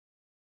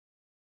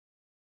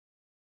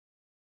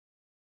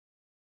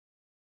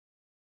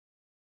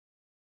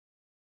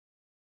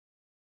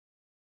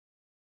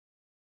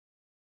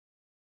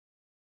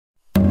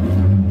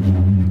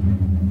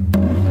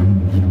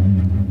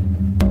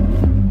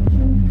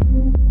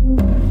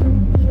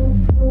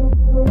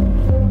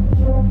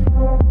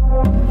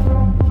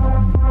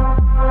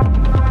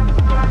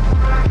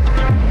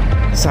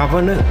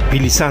SAWANA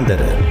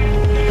Pilisandara.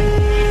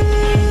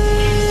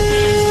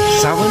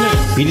 SAWANA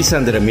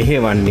Pilisandara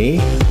මෙහෙවන්නේ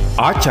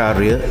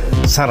ආචාර්ය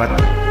සරත්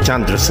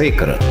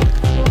චන්ද්‍රසේකර.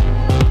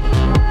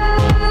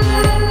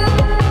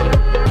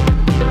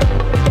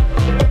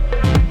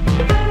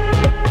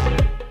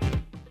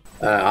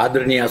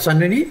 ආදරණීය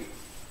අසන්නනි,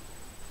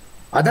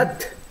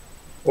 අදත්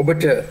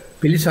ඔබට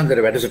පිළිසඳර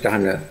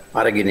වැඩසටහන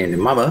අරගෙන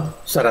එන්නේ මම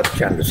සරත්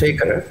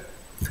චන්ද්‍රසේකර.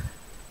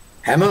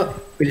 හැම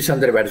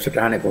පිළිසඳර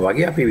වැඩසටහනක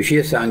වගේ අපි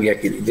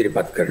විශේෂාංගයක්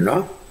ඉදිරිපත් කරනවා.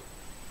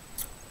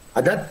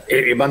 අදත්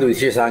ඒ බඳු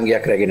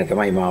විශේෂාංගයක් රැගෙන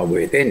තමයි මම ඔබ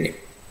වෙත එන්නේ.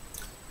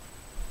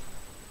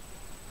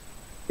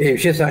 ඒ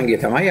විශේෂාංගය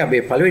තමයි අපි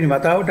පළවෙනි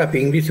වතාවට අපි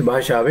ඉංග්‍රීසි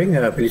භාෂාවෙන්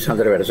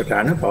පිළිසඳර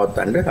වැඩසටහන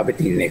පවත්වන්න අපි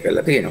තීරණය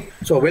කරලා තියෙනවා.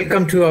 So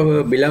welcome to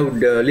our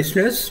beloved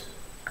listeners.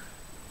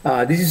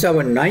 This is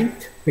our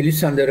 9th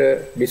Pilisandara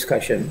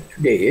discussion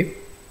today.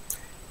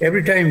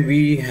 Every time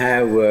we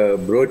have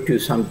brought you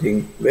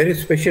something very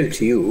special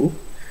to you,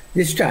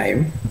 this time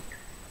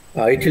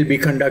it will be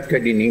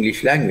conducted in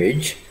English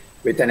language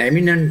with an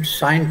eminent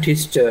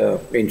scientist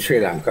in Sri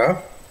Lanka.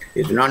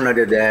 It's none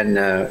other than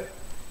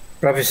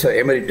Professor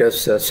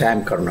Emeritus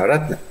Sam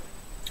Karunaratne,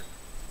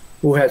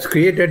 who has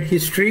created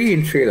history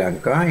in Sri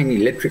Lanka in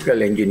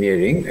electrical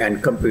engineering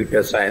and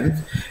computer science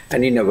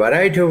and in a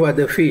variety of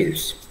other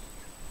fields.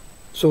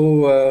 So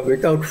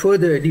without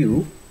further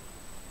ado,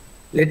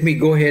 let me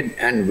go ahead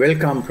and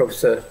welcome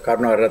Professor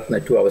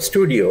Karunaratne to our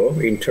studio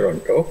in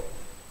Toronto.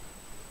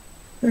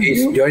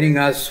 He's joining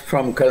us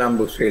from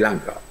Colombo, Sri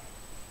Lanka.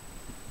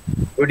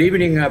 Good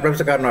evening,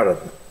 Professor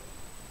Karunaratne.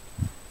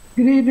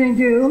 Good evening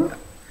to you.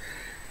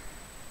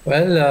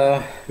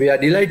 Well, we are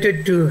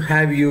delighted to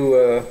have you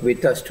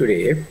with us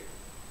today.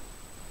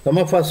 Some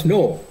of us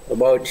know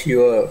about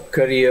your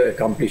career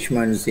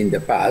accomplishments in the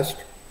past,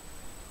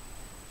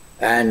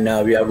 and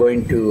we are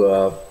going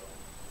to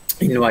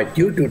invite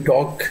you to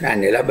talk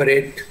and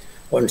elaborate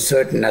on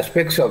certain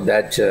aspects of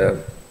that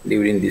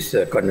during this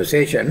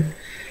conversation.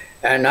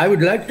 And I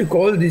would like to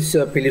call this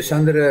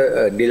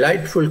Pilisandara a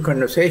delightful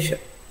conversation.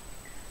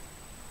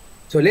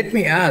 So let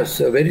me ask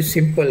a very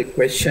simple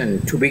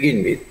question to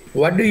begin with.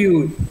 What do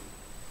you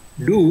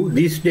do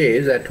these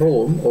days at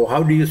home, or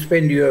how do you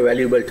spend your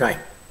valuable time?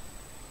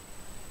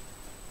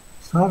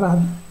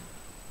 Sarath,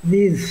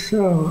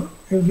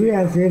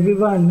 as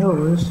everyone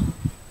knows,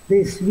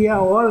 we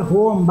are all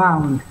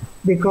homebound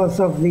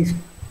because of this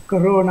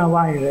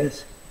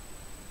coronavirus.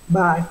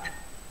 But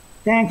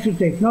thanks to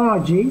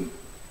technology,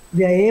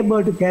 we are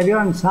able to carry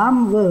on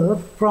some work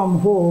from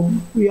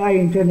home via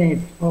internet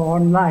or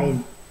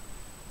online.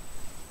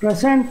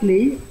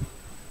 Presently,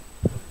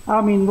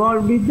 I'm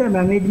involved with the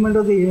management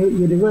of the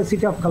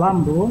University of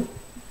Colombo.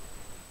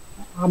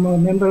 I'm a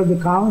member of the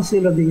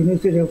Council of the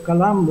University of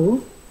Colombo.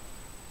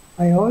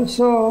 I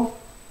also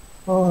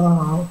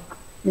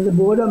in the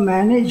Board of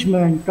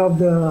Management of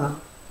the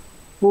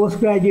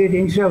Postgraduate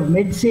Institute of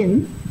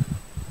Medicine,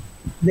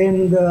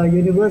 then the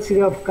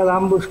University of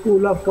Colombo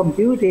School of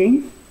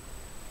Computing,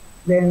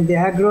 then the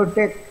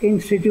Agrotech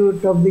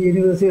Institute of the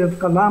University of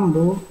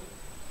Colombo,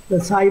 the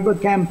Cyber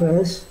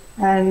Campus,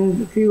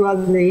 and a few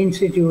other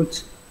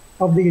institutes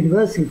of the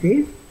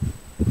university.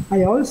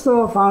 I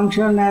also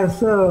function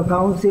as a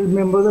council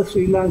member of the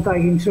Sri Lanka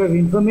Institute of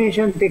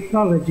Information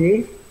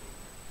Technology,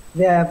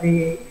 where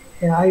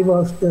I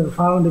was the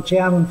founder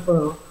chairman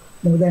for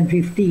more than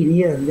 15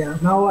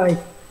 years. Now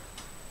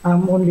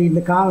I'm only in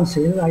the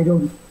council. I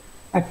don't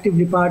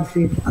actively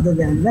participate other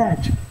than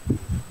that.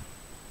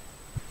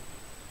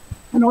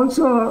 And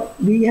also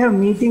we have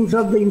meetings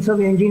of the Institute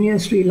of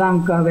Engineers Sri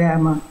Lanka, where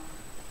I'm a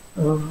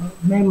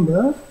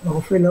member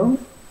or fellow,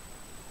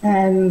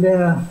 and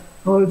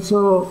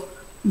also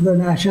the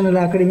National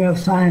Academy of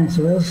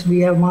Sciences. We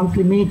have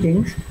monthly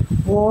meetings,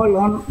 all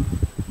on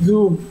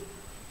Zoom.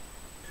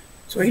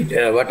 So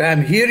what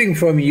I'm hearing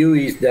from you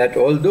is that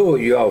although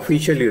you are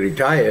officially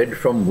retired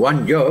from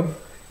one job,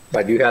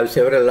 but you have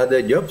several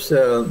other jobs,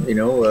 within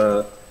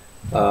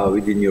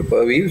your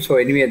purview. So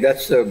anyway,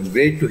 that's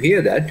great to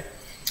hear that.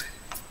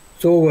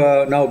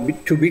 So now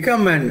to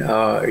become an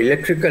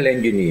electrical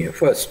engineer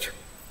first,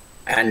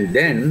 and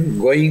then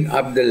going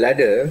up the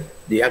ladder,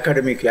 the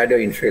academic ladder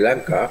in Sri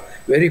Lanka,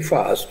 very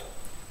fast,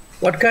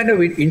 what kind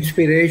of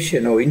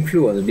inspiration or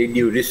influence did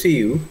you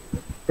receive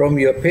from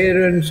your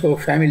parents or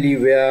family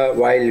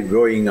while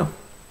growing up?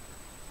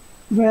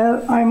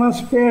 Well, I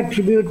must pay a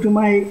tribute to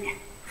my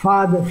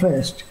father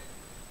first.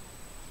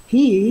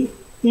 He,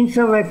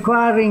 instead of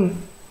acquiring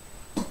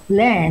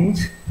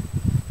lands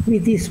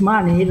with his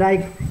money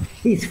like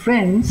his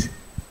friends,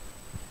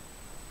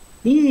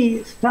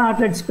 he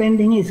started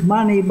spending his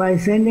money by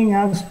sending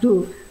us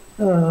to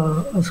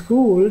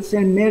schools,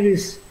 St.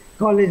 Mary's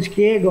College,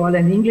 Kegol,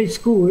 an English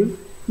school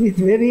with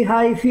very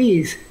high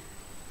fees.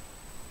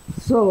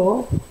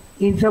 So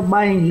instead of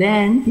buying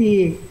land,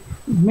 he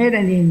made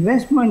an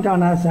investment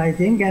on us, I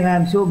think, and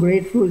I'm so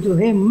grateful to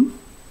him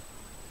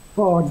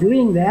for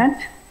doing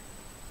that.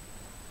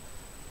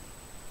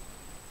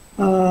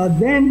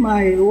 Then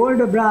my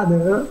older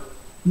brother,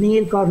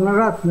 Neil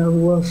Karunaratne,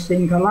 who was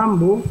in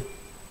Colombo,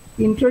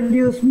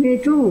 introduced me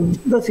to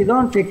the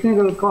Ceylon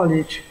Technical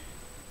College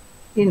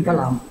in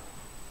Colombo.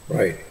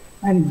 Right.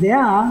 And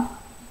there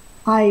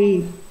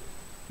I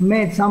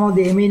met some of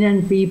the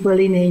eminent people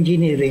in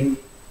engineering.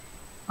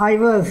 I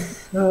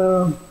was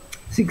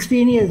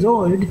 16 years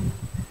old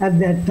at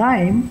that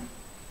time,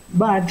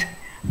 but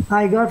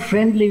I got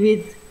friendly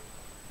with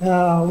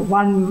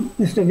one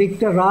Mr.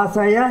 Victor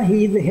Rasaya.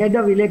 He is the head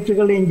of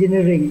electrical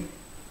engineering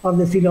of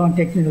the Ceylon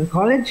Technical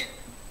College.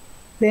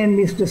 Then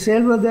Mr.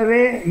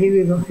 Selvadare, he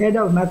was the head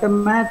of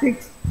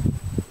mathematics.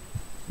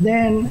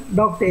 Then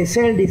Dr.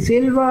 S.L. De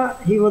Silva,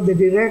 he was the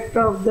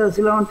director of the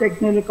Ceylon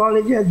Technical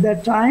College at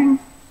that time.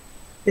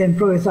 Then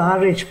Professor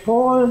R.H.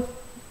 Paul,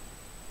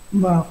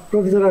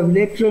 Professor of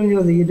Electronics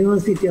of the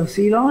University of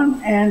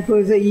Ceylon, and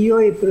Professor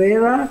E.O.A.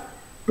 Pereira,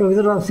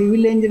 Professor of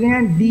Civil Engineering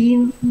and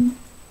Dean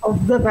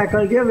of the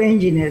Faculty of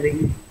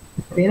Engineering.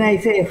 When I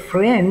say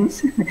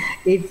friends,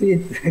 it's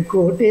with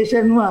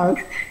quotation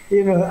marks,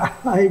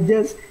 I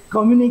just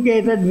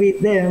communicated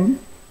with them,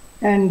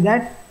 and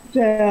that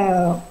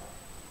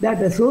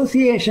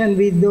association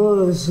with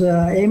those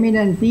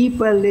eminent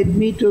people led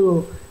me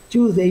to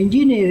choose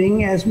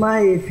engineering as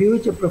my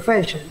future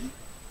profession.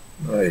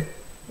 Right,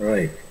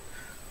 right.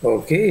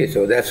 Okay,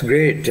 so that's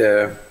great.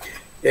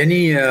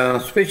 Any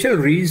special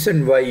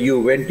reason why you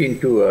went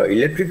into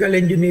electrical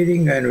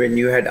engineering, and when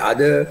you had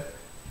other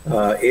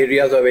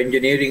areas of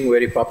engineering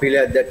very popular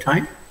at that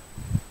time?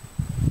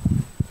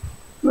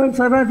 Well,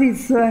 Sarath,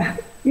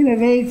 in a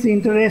way it's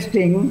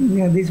interesting.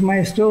 This is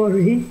my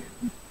story.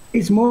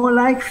 It's more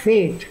like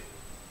fate.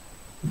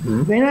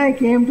 Mm-hmm. When I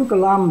came to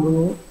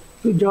Colombo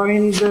to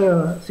join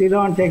the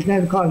Ceylon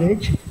Technical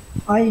College,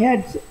 I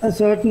had a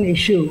certain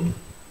issue,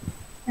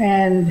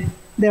 and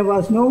there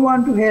was no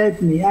one to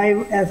help me.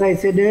 As I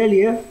said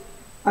earlier,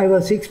 I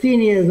was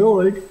 16 years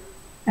old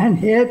and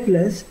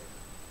helpless.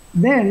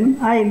 Then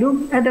I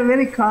looked at a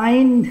very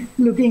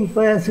kind-looking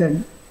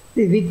person,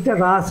 the Victor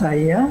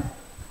Rasaya,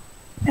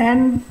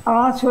 and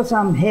asked for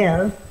some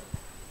help.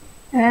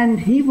 And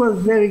he was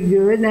very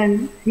good,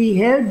 and he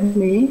helped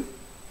me.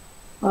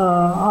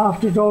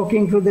 After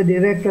talking to the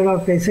director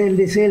of S.L.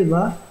 De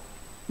Silva,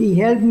 he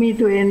helped me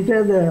to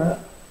enter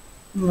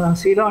the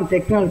Ceylon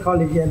Technical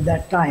College at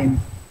that time.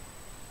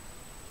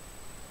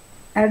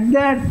 At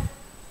that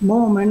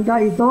moment,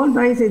 I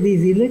said,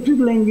 these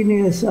electrical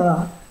engineers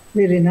are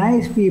very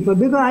nice people,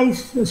 because I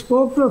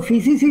spoke to a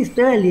physicist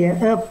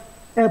earlier,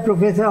 a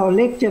professor or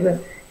lecturer.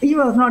 He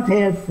was not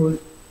helpful.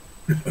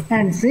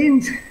 And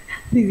since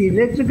the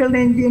electrical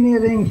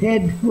engineering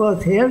head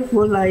was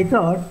helpful, I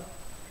thought,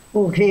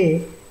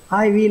 okay,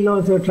 I will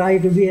also try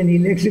to be an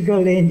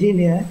electrical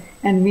engineer,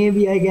 and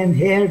maybe I can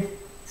help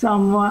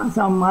some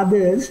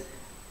others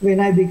when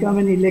I become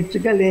an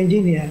electrical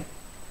engineer.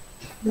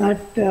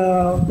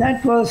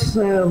 That was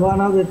one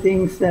of the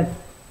things that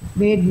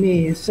made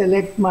me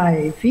select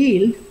my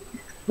field.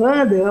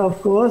 Further,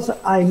 of course,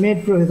 I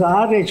met Professor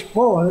R.H.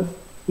 Paul.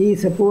 He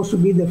is supposed to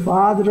be the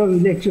father of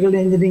electrical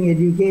engineering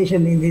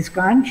education in this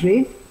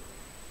country.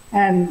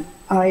 And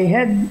I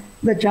had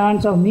the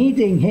chance of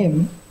meeting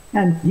him,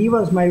 and he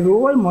was my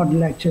role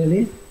model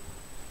actually.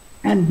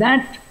 And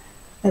that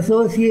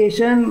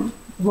association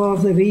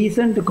was the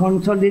reason to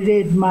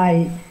consolidate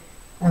my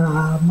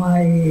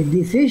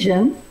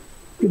decision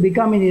to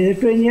become an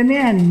electrical engineer,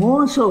 and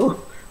more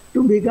so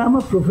to become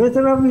a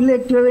professor of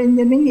electrical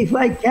engineering if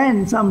I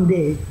can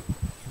someday.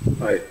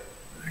 Right.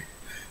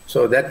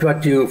 So that's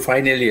what you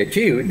finally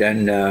achieved,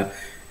 and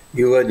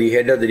you were the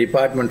head of the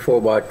department for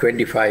about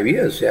 25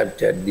 years at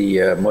the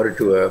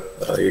Moratuwa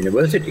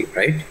University,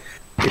 right?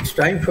 It's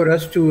time for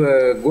us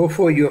to go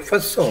for your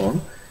first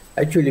song.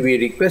 Actually, we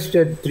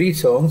requested 3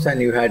 songs, and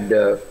you had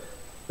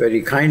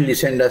very kindly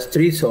sent us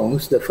 3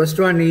 songs. The first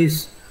one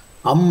is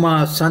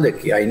Amma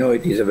Sandaki. I know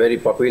it is a very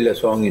popular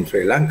song in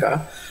Sri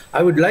Lanka.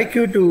 I would like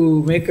you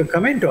to make a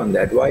comment on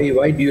that.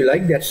 Why do you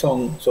like that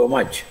song so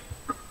much?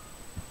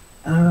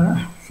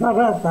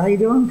 Sarath, I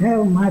don't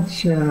have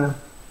much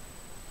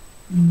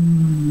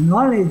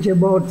knowledge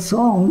about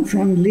songs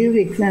and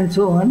lyrics and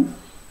so on,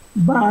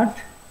 but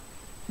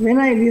when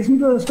I listen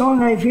to a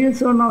song, I feel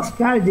so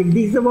nostalgic.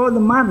 This is about the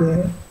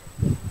mother,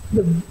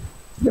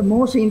 the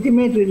most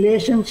intimate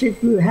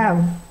relationship you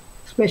have,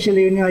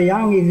 especially when you're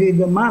young, is with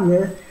the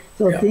mother.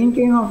 So yeah.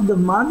 Thinking of the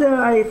mother,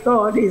 I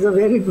thought, is a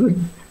very good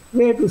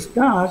way to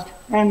start,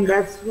 and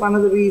that's one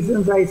of the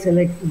reasons I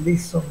selected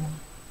this song.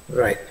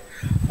 Right.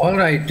 All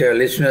right,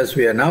 listeners,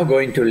 we are now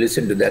going to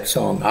listen to that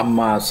song,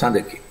 Amma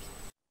Sandaki.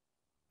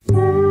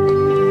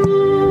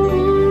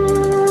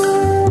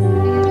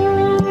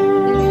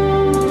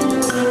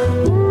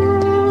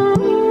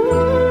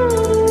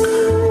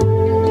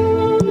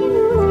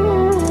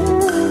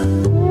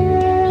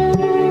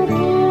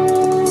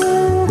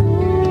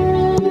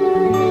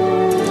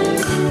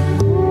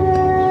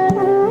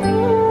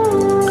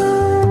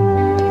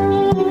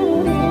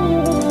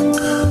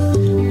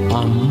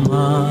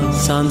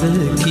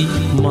 සඳකි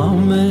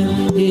මම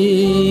ඒ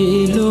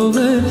ලොව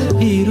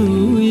හිරු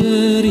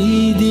යරි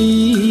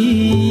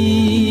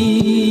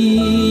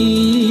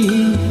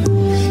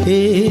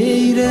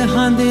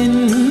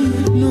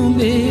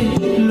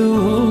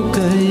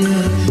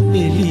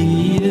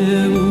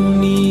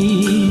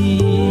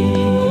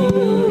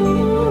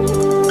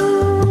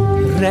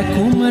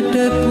දැකුමට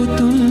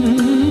පුතුන්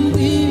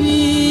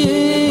දිවියේ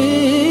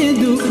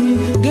දුක්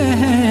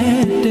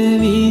ගැහැට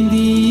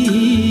විඳී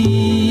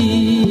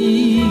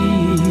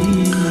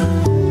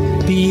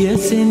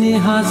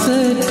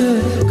පියසෙනෙහසට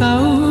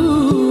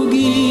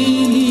කවුගිලිය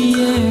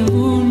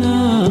වුණා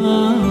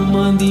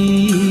මඳී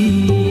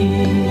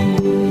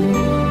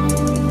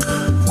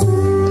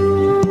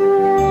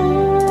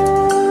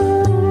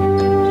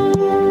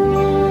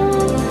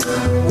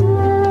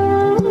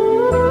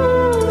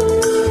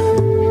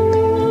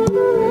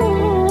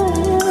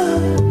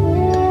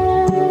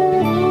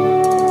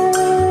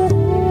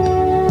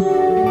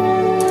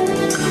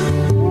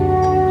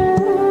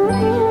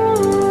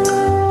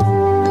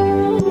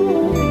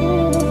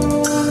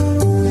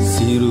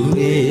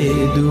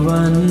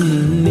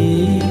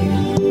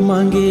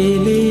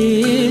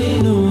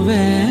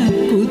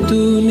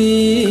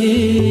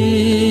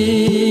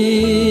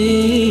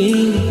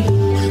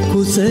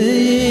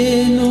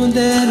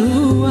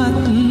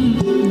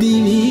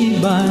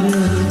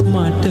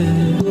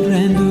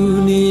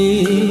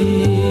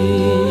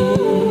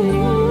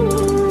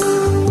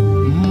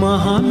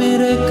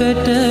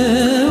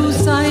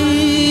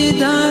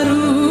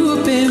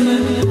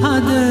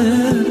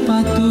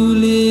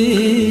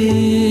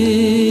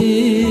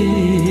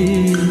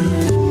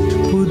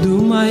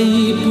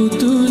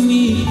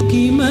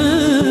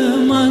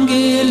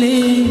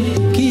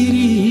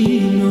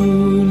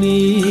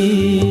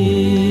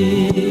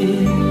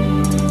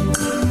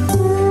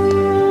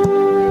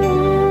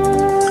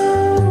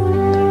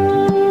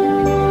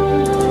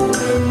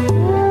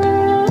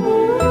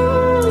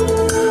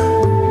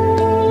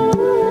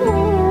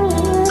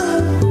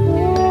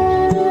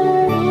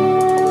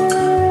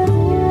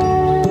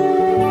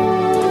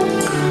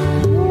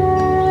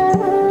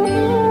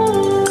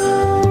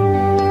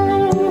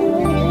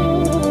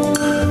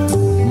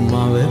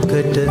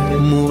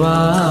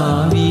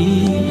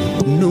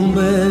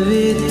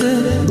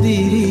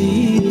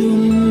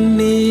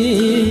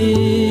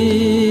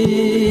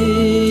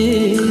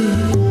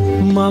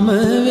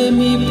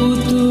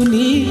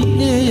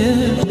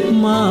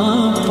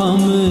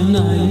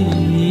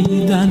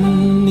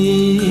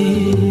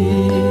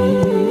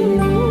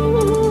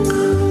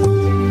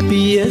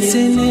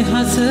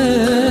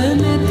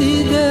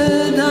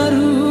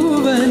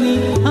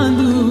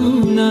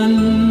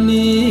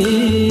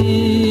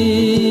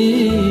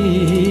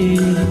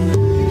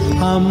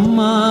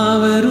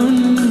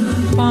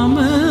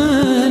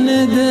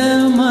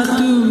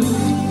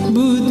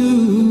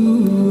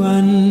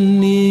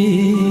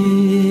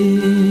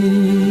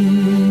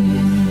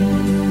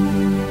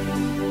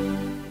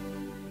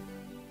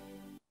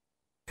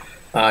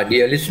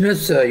Dear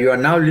listeners, you are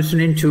now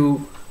listening to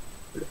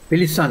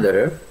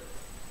Pilisandara,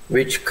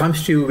 which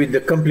comes to you with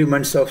the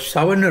compliments of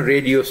SAWANA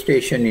radio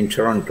station in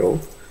Toronto.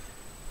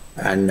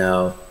 And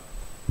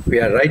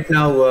we are right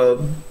now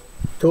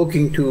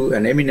talking to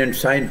an eminent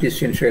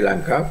scientist in Sri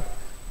Lanka,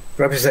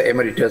 Professor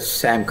Emeritus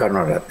Sam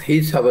Karunaratne.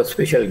 He's our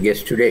special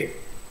guest today.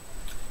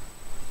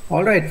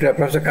 All right,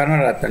 Professor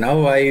Karunaratne,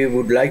 now I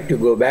would like to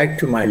go back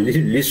to my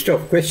list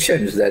of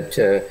questions that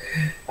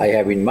I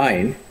have in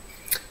mind.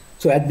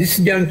 So at this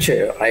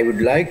juncture, I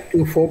would like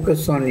to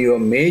focus on your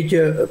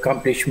major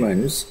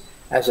accomplishments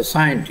as a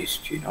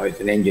scientist. You know, it's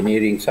an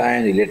engineering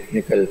science,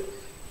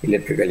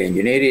 electrical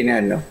engineering,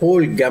 and a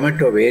whole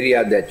gamut of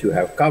area that you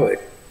have covered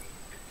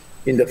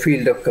in the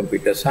field of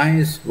computer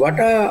science.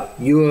 What are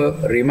your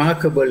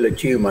remarkable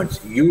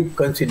achievements you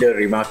consider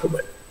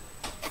remarkable?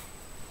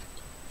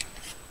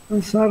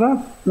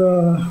 Sarath,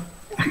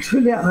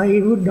 actually, I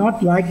would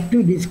not like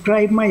to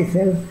describe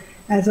myself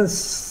as a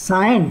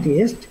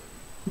scientist.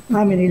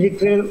 I'm an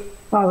electrical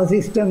power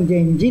systems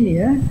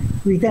engineer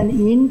with an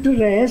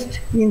interest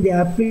in the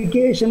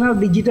application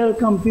of digital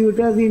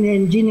computers in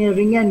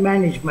engineering and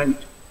management.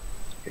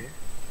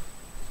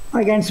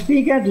 I can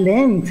speak at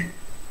length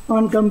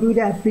on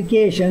computer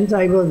applications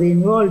I was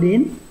involved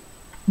in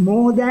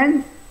more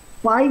than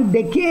 5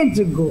 decades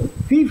ago,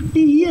 50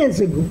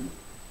 years ago.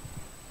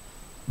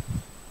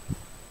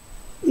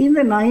 In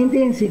the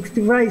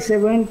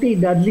 1965-70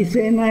 Dudley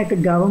Senaka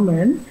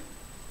government,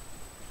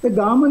 the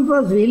government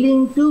was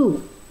willing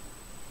to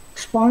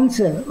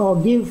sponsor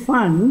or give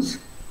funds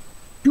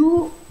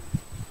to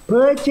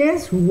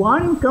purchase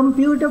one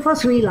computer for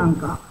Sri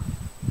Lanka.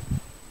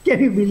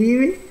 Can you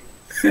believe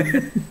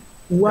it?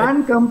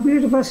 One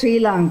computer for Sri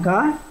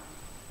Lanka,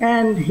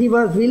 and he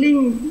was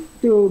willing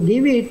to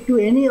give it to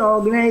any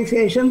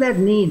organization that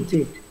needs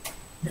it.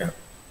 Yeah.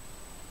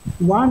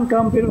 One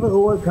computer for the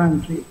whole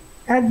country.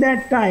 At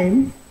that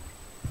time,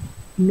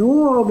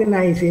 no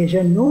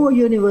organization, no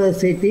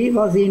university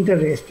was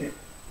interested.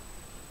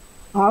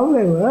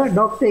 However,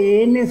 Dr.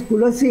 A.N.S.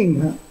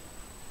 Kulasinghe,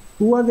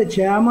 who was the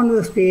chairman of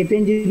the State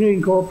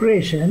Engineering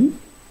Corporation,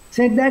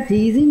 said that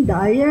he is in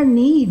dire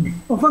need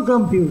of a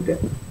computer.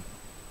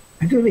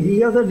 Actually,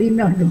 he also did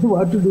not know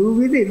what to do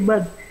with it,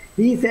 but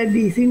he said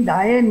he is in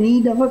dire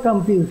need of a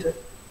computer.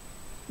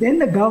 Then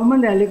the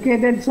government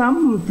allocated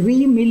some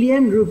 3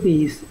 million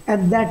rupees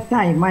at that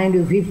time, mind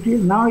you, 50,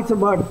 now it's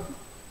about,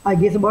 I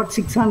guess, about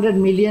 600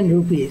 million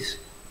rupees.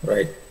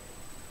 Right.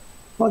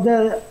 for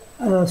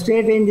the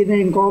State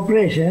Engineering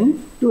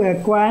Corporation to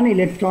acquire an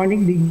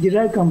electronic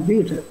digital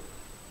computer.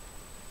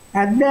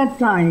 At that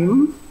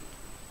time,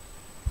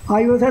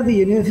 I was at the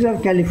University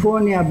of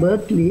California,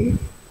 Berkeley,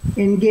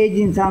 engaged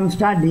in some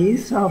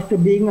studies after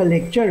being a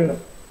lecturer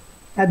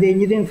at the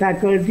engineering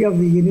faculty of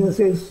the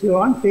University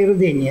of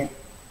Pennsylvania.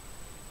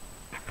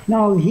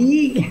 Now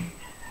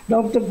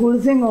Dr.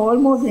 Kulsing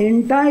almost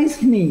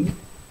enticed me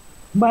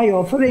by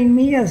offering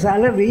me a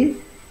salary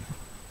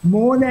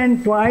more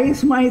than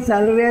twice my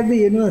salary at the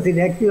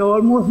university, actually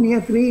almost near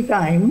 3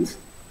 times,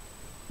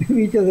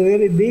 which was a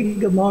very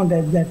big amount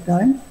at that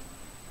time.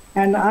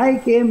 And I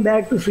came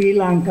back to Sri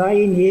Lanka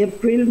in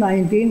April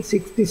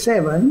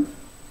 1967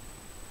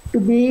 to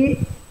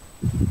be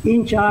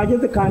in charge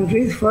of the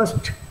country's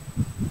first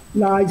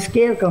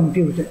large-scale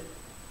computer.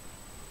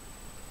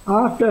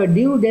 After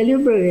due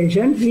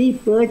deliberation, we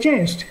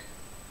purchased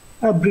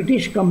a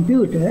British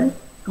computer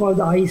called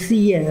the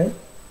ICL,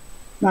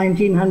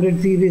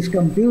 1900 series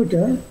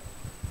computer,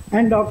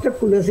 and Dr.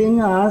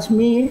 Kulasinghe asked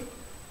me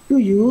to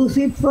use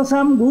it for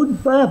some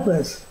good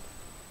purpose.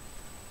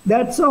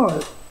 That's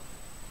all.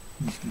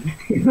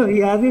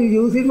 You have to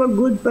use it for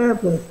good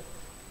purpose.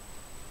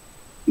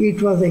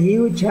 It was a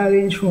huge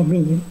challenge for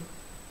me.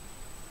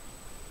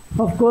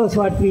 Of course,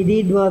 what we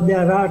did was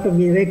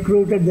we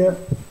recruited the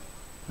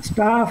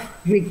staff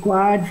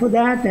required for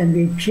that, and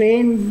we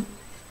trained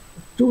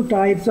 2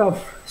 types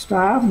of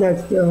staff.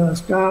 That's the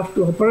staff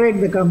to operate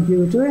the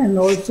computer and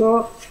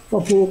also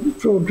for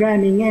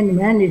programming and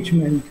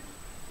management.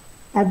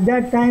 At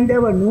that time, there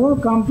were no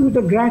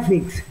computer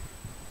graphics,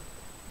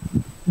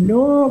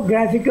 no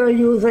graphical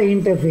user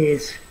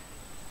interface,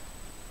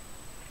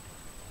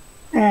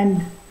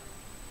 and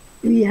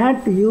we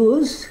had to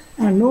use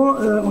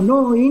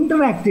no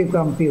interactive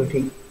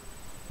computing.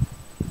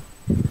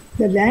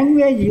 The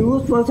language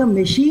used was a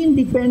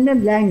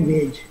machine-dependent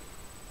language,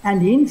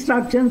 and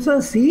instructions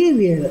were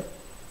serial.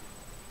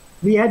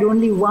 We had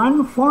only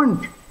one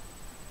font,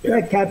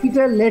 the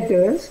capital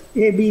letters,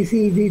 A, B,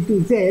 C, D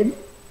to Z,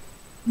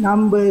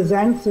 numbers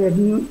and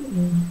certain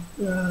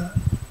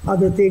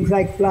other things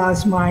like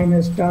plus,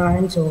 minus, star,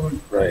 and so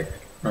on. Right,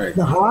 right.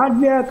 The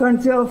hardware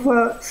consists of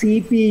a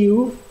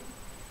CPU,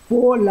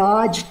 4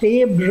 large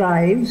tape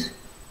drives,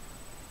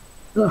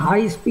 a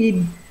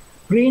high-speed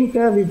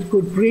printer which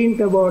could print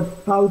about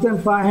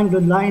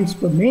 1,500 lines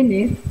per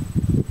minute,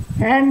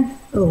 and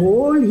a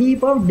whole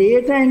heap of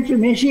data entry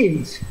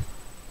machines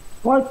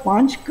called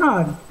punch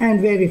card and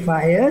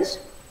verifiers,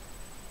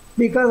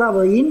 because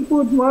our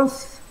input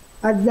was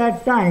at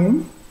that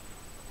time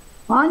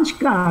punch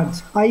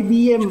cards,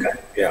 IBM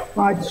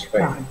punch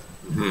cards.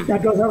 Mm-hmm.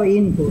 That was our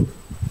input.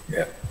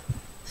 Yeah.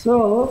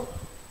 So,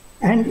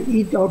 and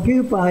it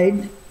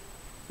occupied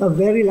a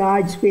very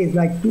large space,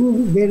 like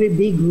 2 very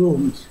big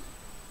rooms,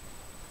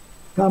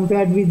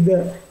 compared with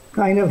the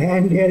kind of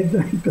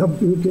handheld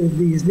computers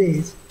these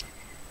days.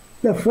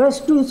 The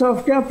first 2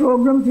 software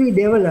programs we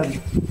developed.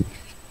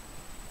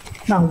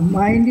 Now,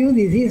 mind you,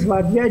 this is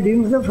what we are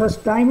doing for the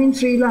first time in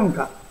Sri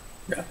Lanka.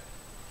 Yeah.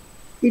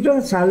 It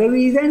was a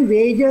salaries and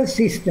wages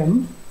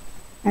system,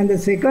 and the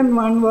second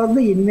one was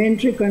the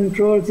inventory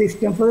control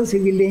system for the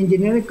civil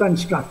engineering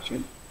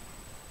construction.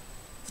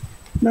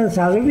 The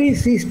salary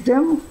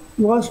system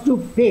was to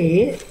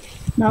pay.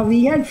 Now,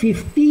 we had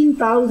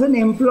 15,000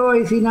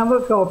 employees in our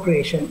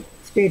corporation,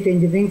 State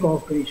Engineering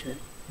Corporation.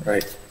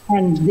 Right.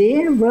 And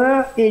they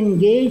were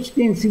engaged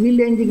in civil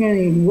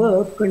engineering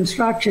work,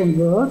 construction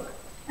work,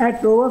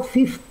 at over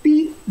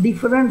 50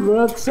 different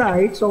work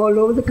sites all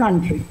over the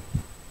country.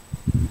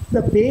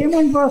 The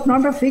payment was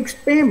not a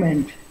fixed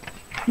payment,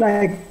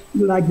 like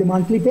the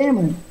monthly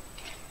payment.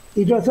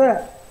 It was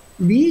a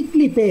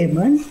weekly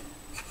payment,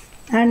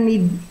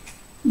 and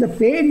the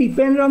pay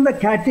depended on the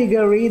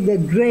category, the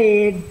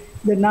grade,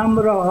 the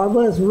number of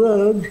hours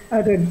worked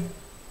at a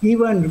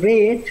given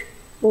rate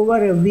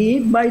over a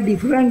week by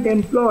different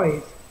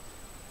employees.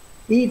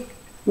 It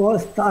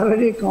was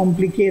thoroughly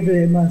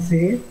complicated, I must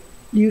say,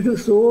 due to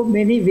so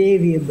many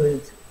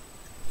variables.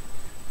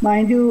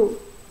 Mind you,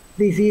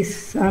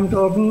 I'm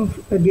talking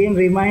again,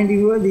 reminding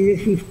you,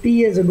 this is 50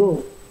 years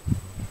ago,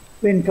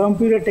 when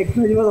computer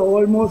technology was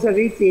almost at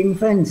its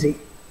infancy.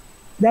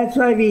 That's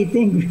why we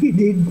think we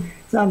did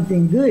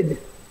something good.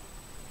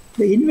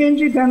 The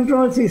inventory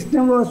control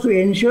system was to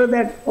ensure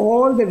that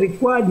all the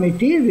required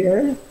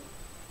material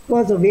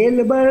was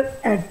available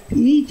at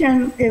each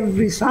and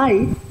every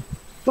site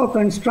for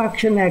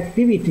construction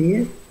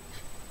activity,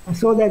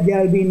 so that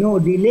there will be no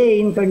delay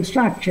in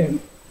construction.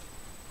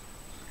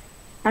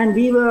 And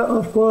we were,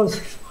 of course,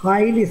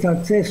 highly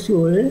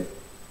successful,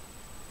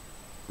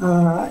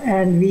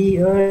 and we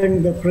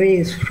earned the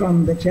praise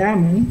from the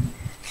chairman.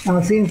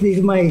 Now, since this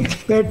is my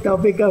pet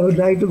topic, I would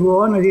like to go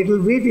on a little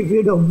bit, if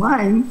you don't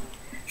mind.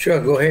 Sure,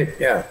 go ahead,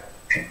 yeah.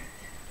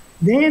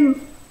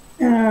 Then,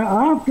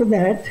 after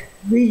that,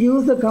 we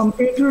used the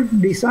computer to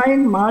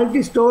design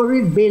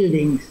multi-storied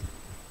buildings.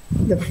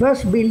 The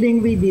first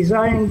building we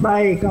designed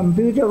by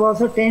computer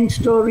was a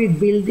 10-storied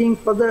building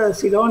for the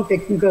Ceylon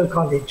Technical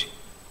College.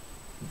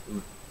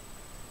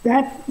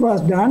 that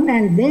was done,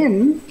 and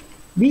then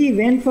we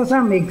went for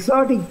some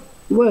exotic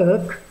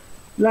work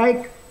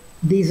like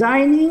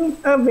designing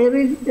a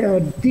very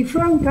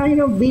different kind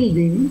of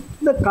building,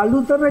 the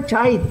Kalutara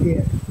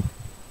Chaitya.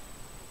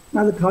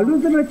 Now the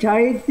Kalutara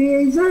Chaitya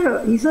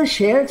is a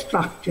shell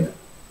structure.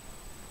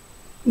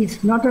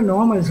 It's not a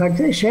normal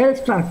structure, a shell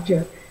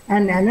structure.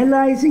 And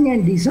analyzing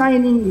and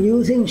designing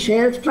using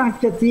shell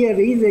structure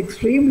theory is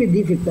extremely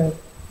difficult.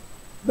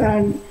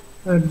 And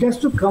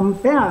just to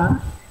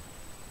compare,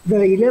 the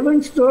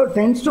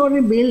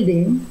 10-story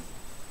building,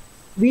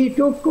 we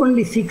took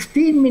only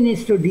 16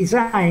 minutes to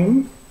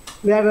design,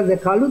 whereas the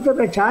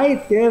Kalutara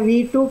Chaitya,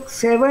 we took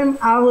 7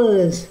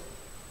 hours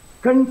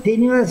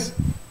continuous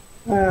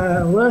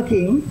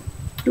working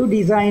to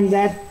design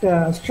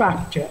that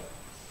structure.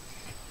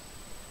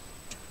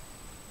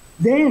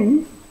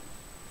 Then,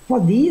 for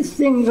these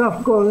things,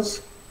 of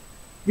course,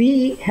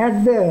 we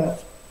had a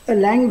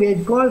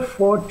language called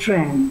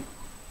Fortran,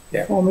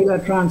 formula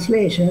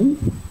translation,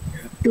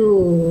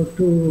 to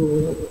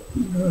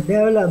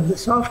develop the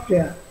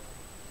software.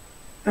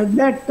 At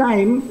that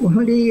time,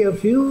 only a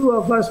few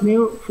of us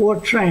knew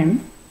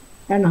Fortran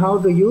and how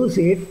to use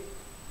it.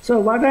 So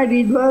what I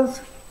did was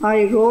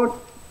I wrote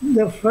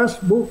the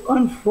first book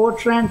on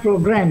Fortran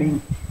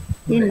programming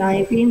in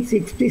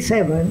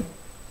 1967.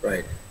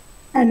 Right.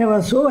 And I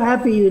was so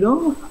happy,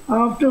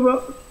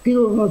 after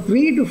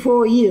 3 to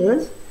 4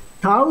 years,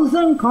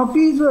 1,000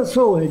 copies were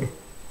sold.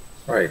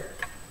 Right.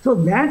 So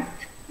that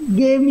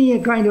gave me a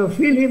kind of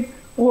feeling,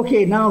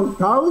 okay, now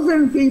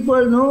 1,000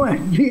 people know at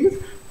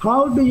least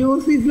how to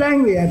use this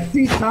language, at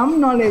least some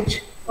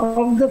knowledge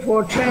of the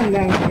Fortran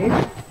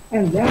language,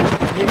 and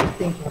that's a great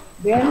thing.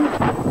 Then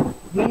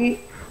we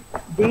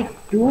did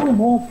 2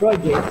 more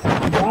projects.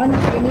 One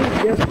thing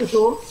is just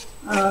to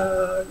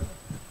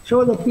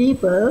show the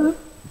people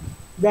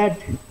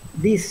that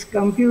this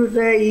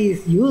computer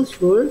is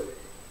useful.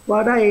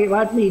 What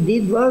we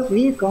did was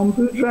we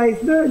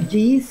computerized the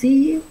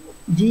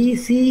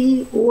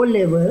GCE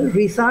O-level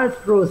result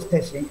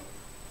processing.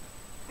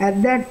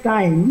 At that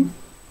time,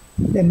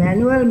 the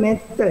manual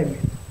method,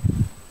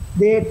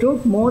 they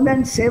took more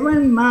than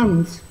 7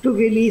 months to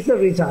release the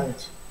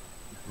results.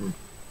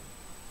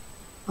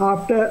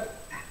 After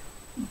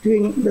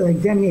doing the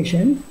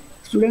examination,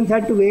 students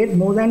had to wait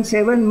more than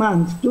 7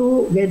 months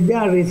to get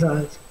their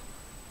results.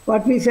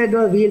 What we said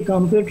was we'll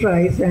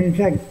computerize, and in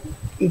fact,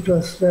 it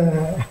was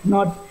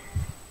not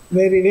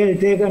very well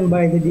taken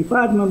by the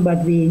department,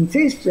 but we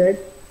insisted,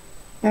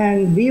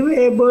 and we were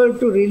able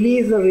to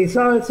release the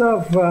results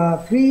of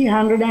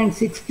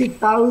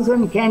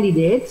 360,000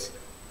 candidates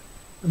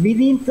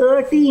within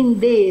 13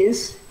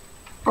 days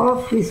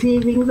of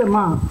receiving the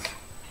marks,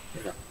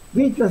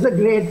 which was a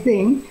great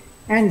thing.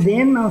 And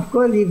then, of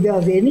course, if there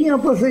was any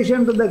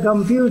opposition to the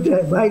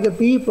computer by the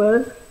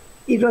people,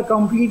 it was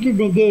completely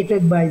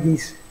negated by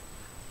this.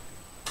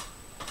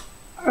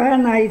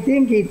 And I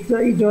think it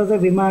was a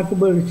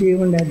remarkable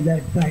achievement at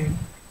that time.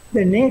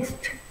 The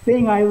next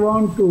thing I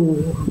want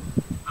to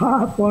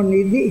harp on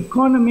is the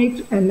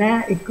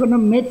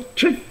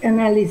econometric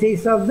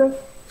analysis of the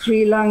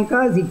Sri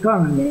Lanka's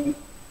economy.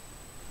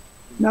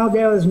 Now,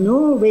 there was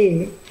no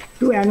way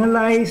to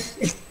analyze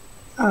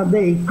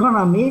the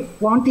economy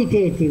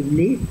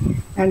quantitatively,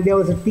 and there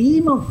was a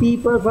team of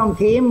people from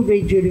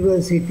Cambridge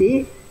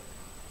University,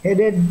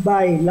 headed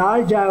by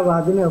Lal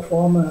Jayawardena, a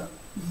former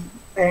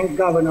bank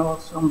governor or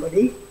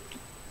somebody,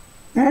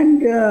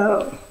 and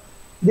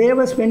they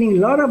were spending a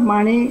lot of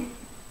money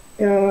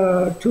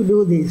to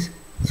do this.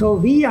 So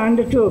we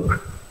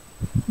undertook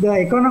the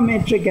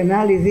econometric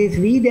analysis.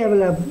 We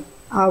developed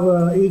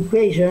our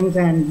equations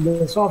and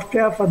the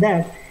software for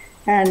that,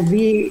 and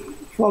we,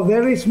 for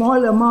very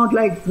small amount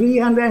like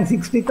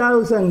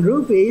 360,000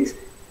 rupees,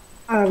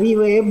 we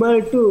were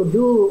able to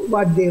do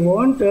what they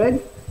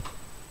wanted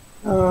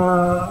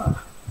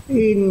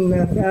in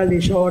a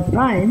fairly short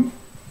time.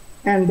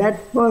 And that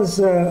was,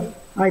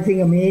 I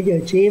think, a major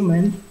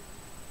achievement.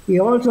 We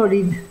also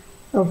did,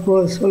 of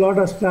course, a lot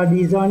of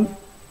studies on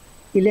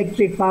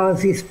electric power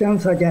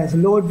systems, such as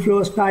load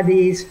flow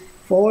studies,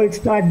 fault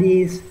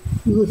studies,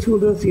 useful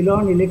to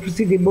Ceylon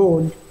Electricity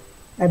Board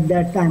at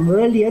that time.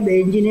 Earlier, the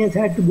engineers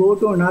had to go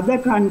to another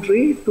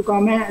country to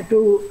come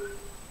to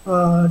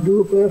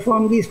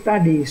perform these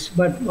studies.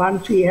 But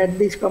once we had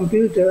this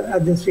computer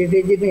at the State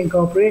Engineering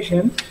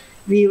Corporation,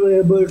 we were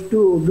able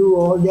to do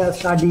all their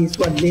studies,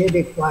 what they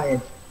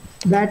required.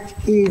 That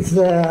is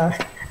a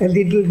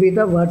little bit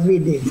of what we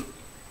did.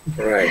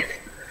 Right.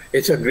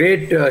 It's a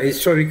great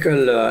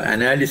historical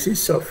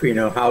analysis of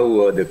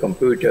how the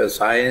computer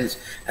science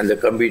and the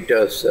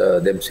computers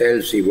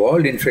themselves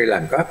evolved in Sri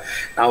Lanka.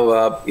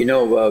 Now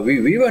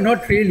we were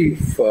not really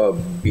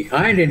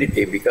behind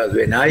anything, because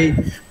when I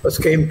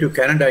first came to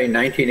Canada in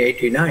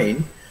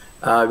 1989,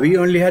 we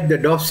only had the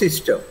DOS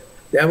system.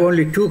 There were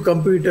only 2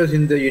 computers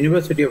in the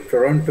University of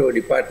Toronto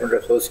Department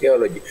of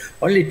Sociology.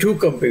 Only 2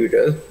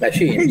 computers,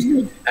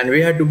 machines, and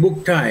we had to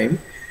book time.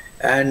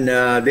 And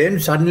then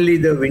suddenly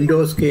the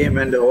windows came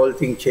and the whole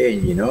thing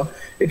changed, you know.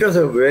 It was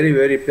a very,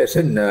 very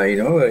pleasant,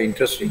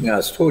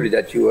 interesting story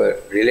that you were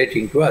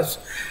relating to us.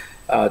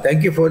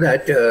 Thank you for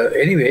that.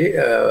 Anyway,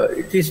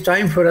 it is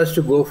time for us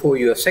to go for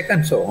your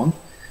second song.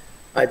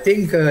 I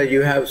think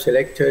you have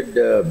selected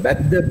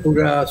Badda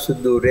Pura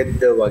Suddu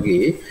Redda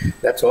Wage.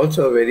 That's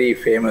also a very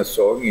famous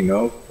song, you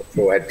know,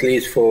 for at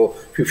least for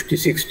 50,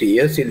 60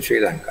 years in Sri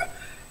Lanka.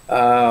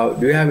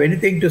 Do you have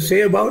anything to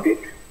say about it?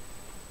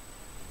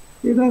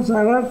 You know,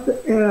 Sarath,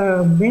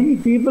 many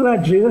people are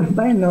driven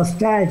by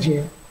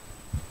nostalgia.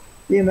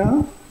 You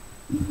know,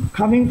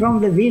 coming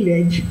from the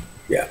village,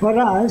 Yeah. for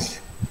us,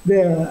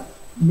 the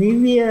New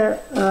Year,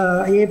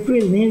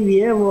 April New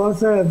Year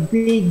was a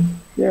big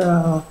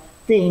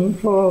thing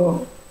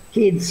for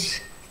kids.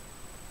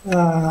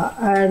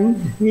 And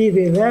we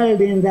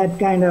reveled in that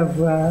kind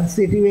of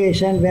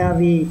situation where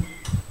we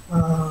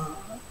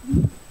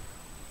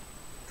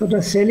sort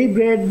of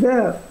celebrate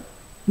the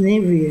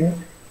New Year.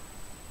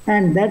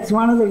 And that's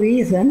one of the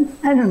reasons.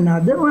 And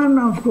another one,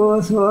 of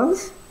course,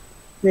 was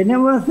when I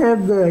was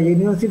at the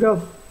University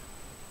of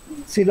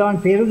Ceylon,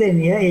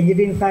 Perudeniya,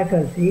 engineering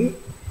faculty,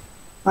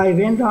 I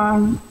went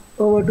on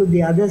over to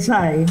the other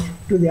side,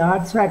 to the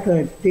arts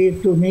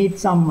faculty, to meet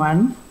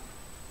someone.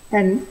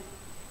 And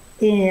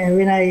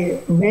when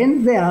I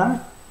went there,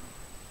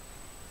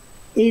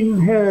 in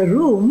her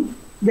room,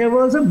 there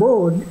was a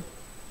board,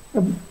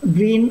 a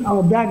green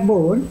or black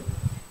board,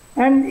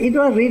 and it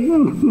was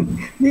written,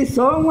 the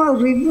song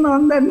was written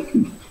on that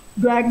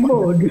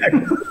blackboard.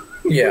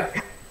 Yeah.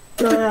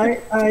 So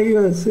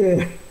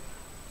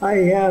I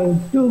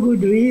have two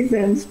good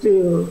reasons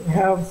to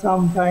have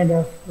some kind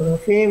of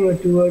favor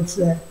towards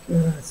that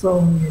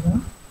song, you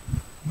know.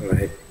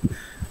 Right.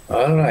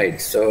 All right.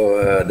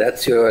 So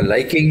that's your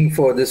liking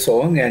for the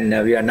song, and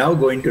we are now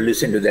going to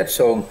listen to that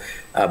song,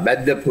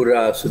 Badda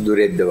Pura Suddu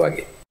Redda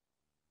Wage.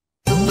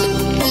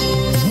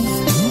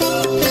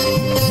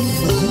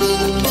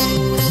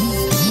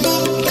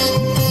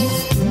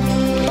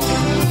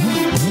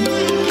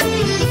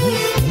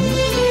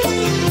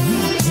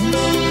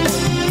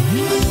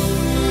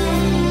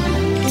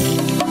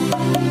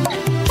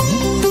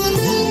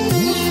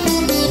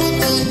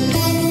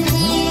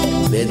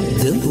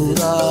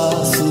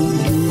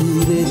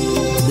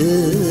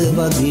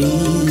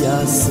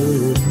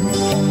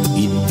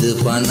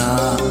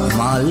 Pana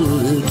mal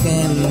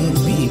ken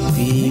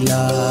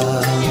pipila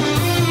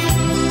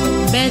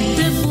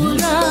Bedda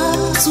pura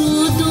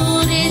sudu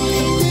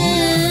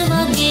redda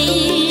wage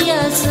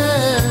asa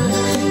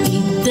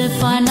idda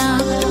pana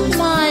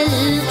mal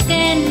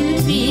ken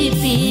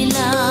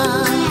pipila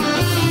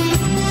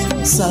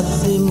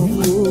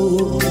Sathimuku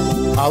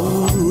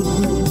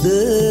avudda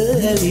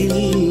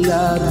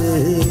helillada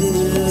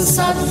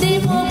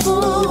Sathimuku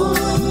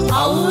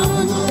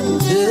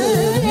avudda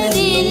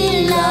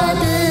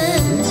helillada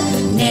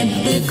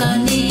Nedda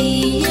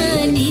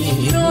kaniyani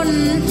ron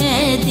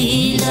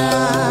hedila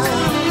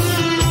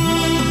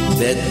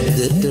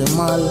Beddata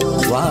mal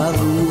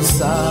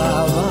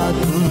warusavat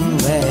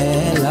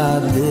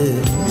velada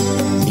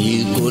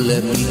Ilkola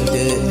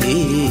pita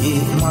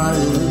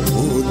mal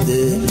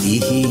uda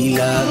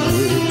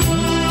ihilada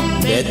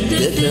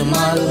Beddata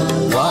mal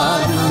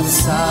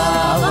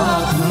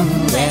warusavat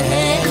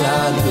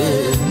velada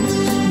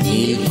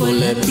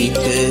Ilkola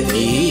pita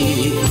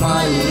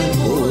mal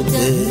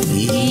uda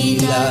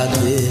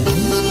ihilada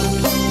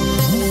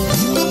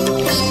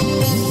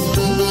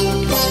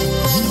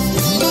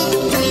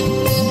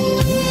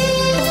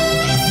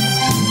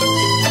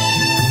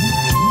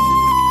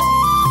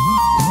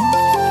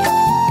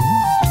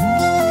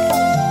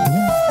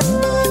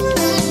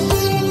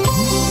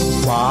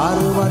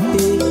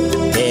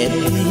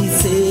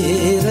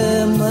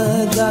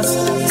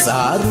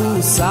Saru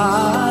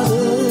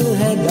sara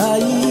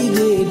hagai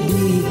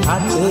redi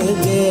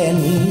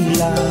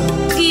hatgenila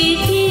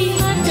Kiki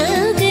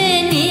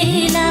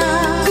hatgenila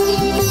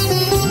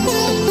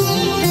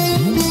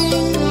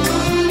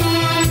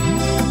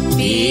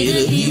Bir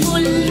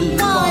divul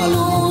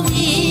malu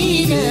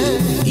veera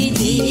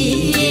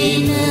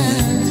idiyena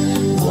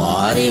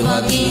Ware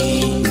wage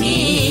me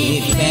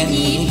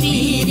pani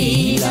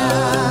pirila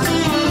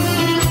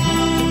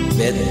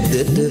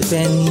Beddata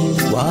pani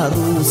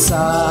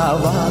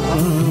warusaවක්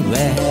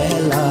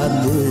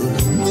වැහැලාද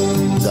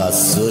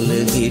ගස්වල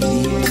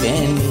ගෙඩි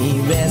පැණි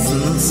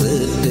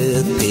වැස්සට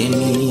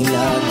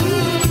තෙමිලාද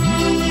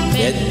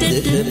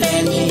Beddata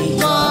pani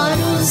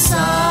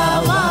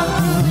warusaවක්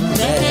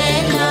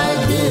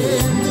වැහැලාද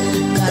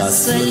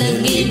ගස්වල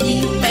ගෙඩි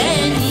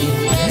පැණි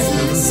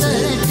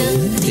වැස්සට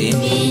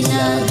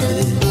තෙමිලාද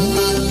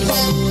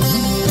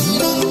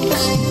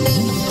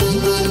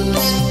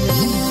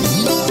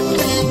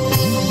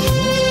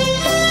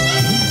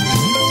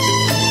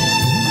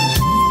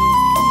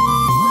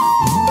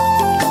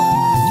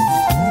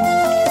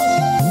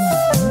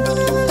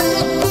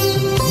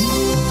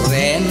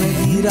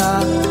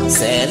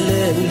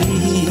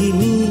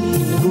සැලවිහිමි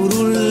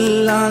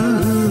කුරුල්ලන්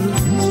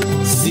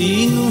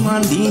සීනු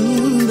හඬින්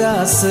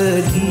රස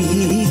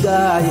ගී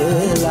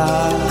ගායලා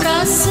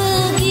රස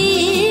ගී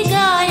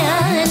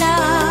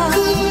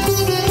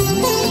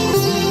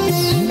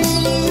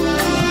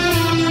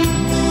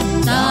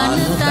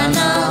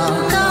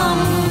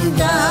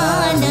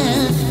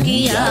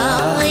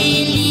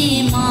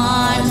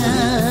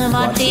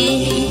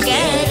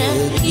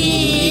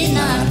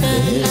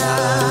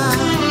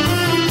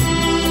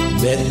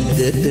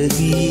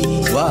දී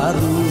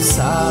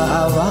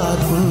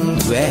වරුසාවක්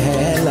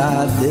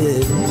වැහැලාද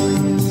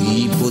ඊ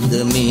පොද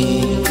මේ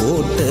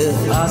කොට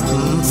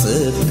අස්සට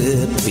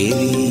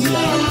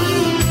පෙරිලාද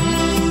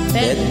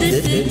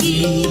පැත්තට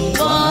දී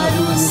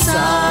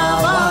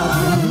වරුසාවක්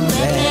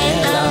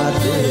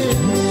වැහැලාද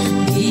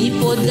ඊ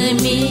පොද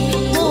මේ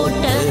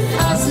කොට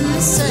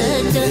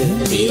අස්සට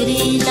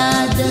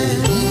පෙරිලාද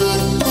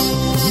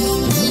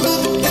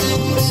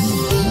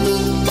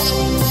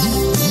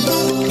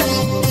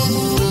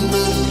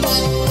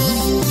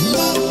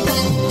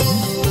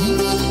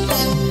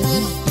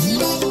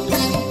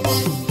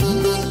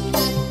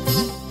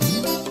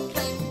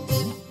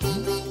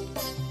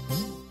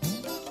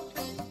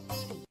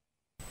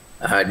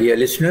Dear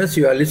listeners,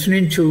 you are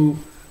listening to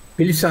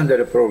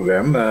Pilisandara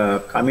program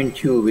coming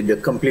to you with the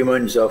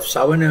compliments of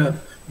SAWANA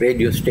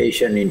radio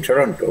station in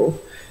Toronto.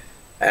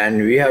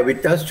 And we have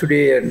with us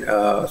today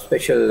a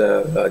special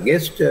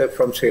guest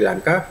from Sri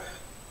Lanka,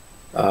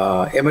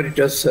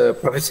 Emeritus,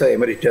 Professor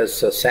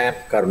Emeritus Sam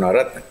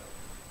Karunaratne.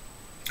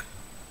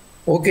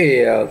 Okay,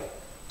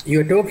 you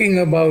were talking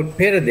about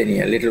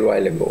Peradeni a little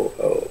while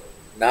ago.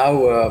 Now,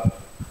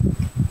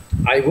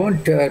 I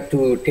want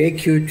to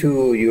take you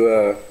to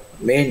your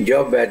main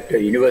job at the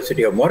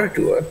University of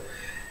Moratuwa,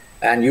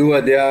 and you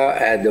were there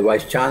as the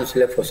Vice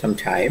Chancellor for some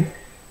time.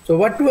 So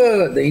what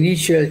were the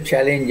initial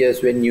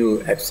challenges when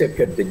you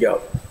accepted the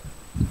job?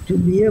 To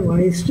be a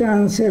Vice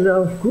Chancellor,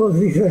 of course,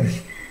 is a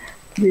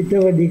bit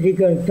of a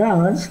difficult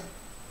task.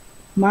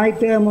 My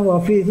term of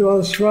office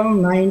was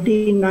from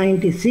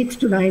 1996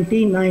 to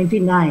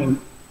 1999.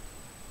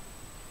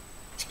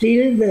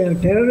 Still, the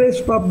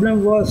terrorist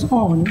problem was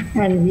on,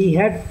 and we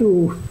had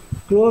to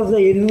close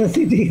the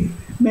university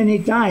many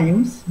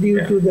times due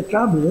to the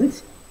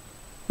troubles.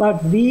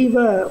 But we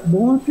were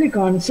mostly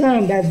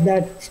concerned at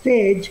that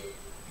stage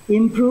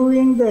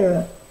improving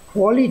the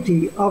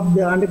quality of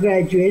the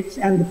undergraduates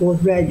and the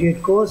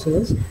postgraduate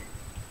courses.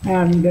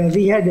 And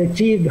we had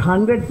achieved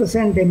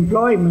 100%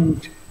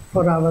 employment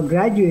for our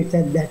graduates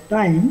at that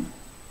time.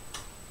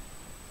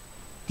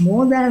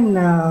 More than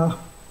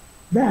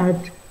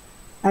that,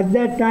 at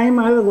that time,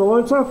 I was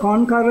also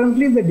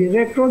concurrently the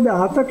director of the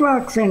Arthur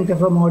Clarke Center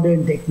for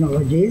Modern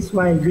Technologies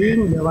while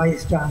being the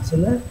Vice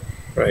Chancellor.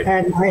 Right.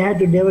 And I had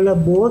to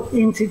develop both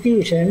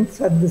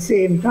institutions at the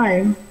same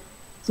time.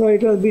 So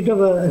it was a bit of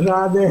a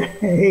rather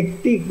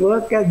hectic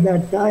work at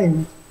that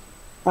time.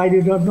 I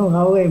do not know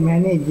how I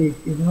managed it,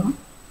 you know.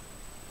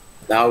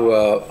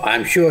 Now,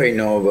 I'm sure,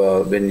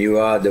 when you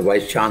are the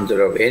Vice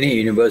Chancellor of any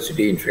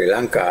university in Sri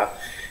Lanka,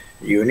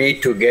 you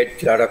need to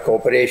get a lot of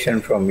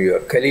cooperation from your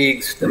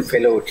colleagues, the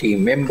fellow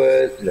team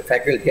members, the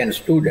faculty and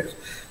students.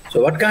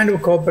 So what kind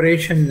of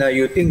cooperation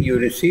you think you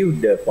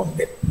received from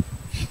them?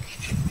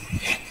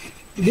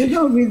 You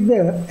know, with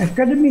the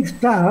academic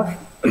staff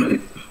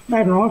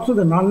and also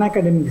the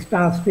non-academic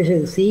staff,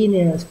 especially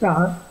senior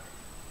staff,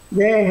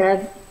 they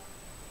had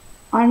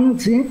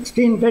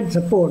unstinted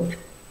support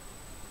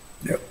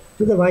to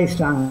the Vice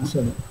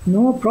Chancellor.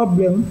 No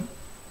problem,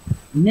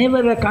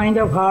 never a kind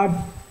of hard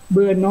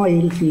burn or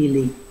ill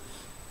feeling.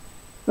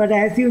 But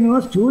as you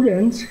know,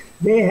 students,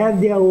 they have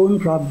their own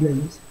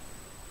problems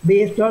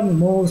based on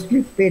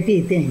mostly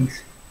petty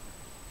things.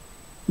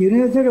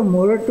 University of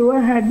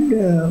Moratuwa had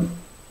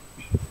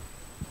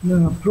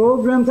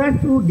programs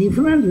at two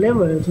different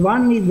levels.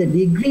 One is the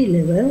degree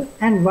level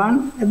and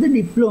one at the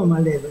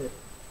diploma level.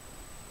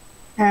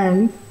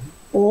 And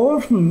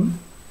often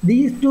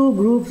these two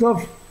groups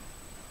of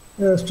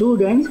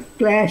students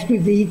clashed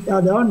with each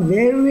other on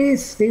very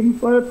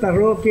simple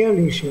parochial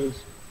issues.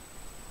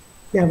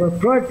 There were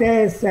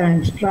protests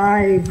and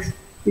strikes,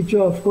 which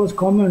were of course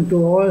common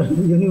to all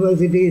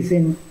universities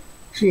in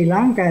Sri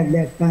Lanka at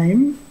that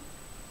time.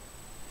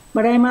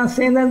 But I must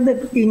say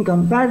that in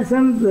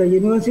comparison, the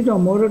University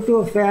of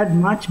Moratuwa fared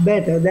much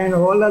better than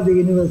all other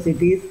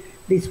universities,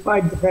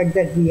 despite the fact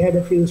that we had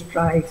a few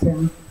strikes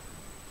and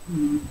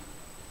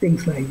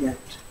things like that.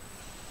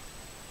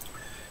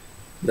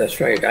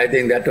 That's right. I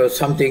think that was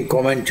something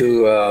common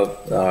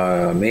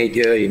to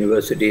major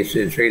universities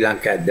in Sri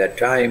Lanka at that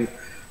time.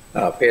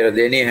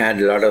 Peradeni had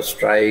a lot of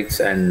strikes,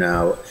 and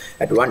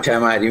at one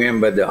time I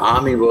remember the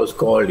army was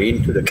called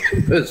into the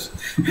campus,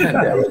 and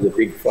there was a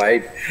big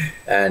fight.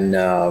 And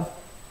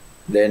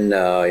then,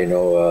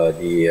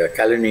 the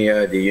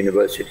Kalunia, the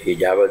university,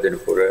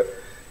 Javadanpura.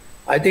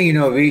 I think,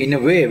 we, in a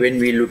way, when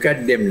we look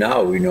at them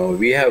now,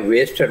 we have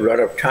wasted a lot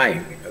of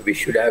time. We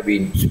should have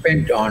been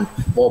spent on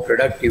more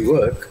productive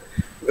work.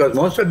 Because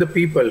most of the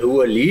people who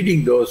are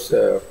leading those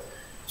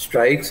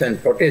strikes and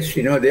protests,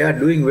 they are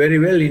doing very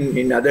well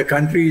in other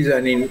countries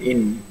and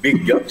in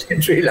big jobs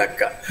in Sri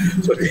Lanka.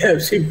 So they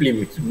have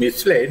simply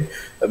misled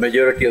a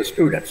majority of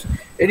students.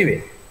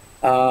 Anyway,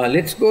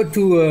 let's go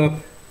to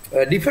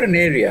a different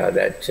area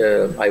that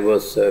I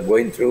was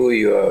going through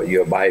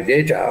your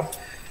biodata.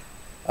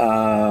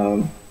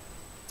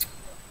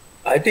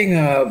 I think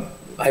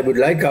I would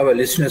like our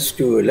listeners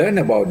to learn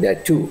about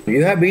that too.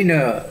 You have been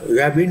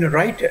a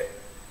writer.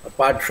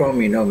 apart from,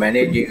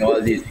 managing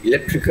all these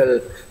electrical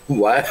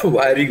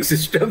wiring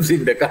systems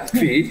in the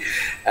country,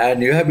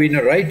 and you have been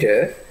a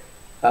writer,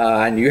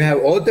 and you have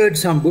authored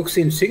some books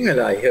in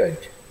Sinhala, I heard.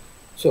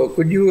 So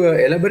could you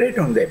elaborate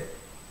on them?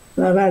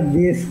 Sarath,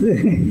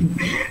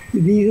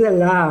 these are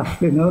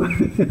laugh,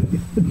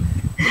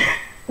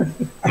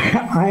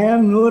 I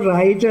am no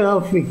writer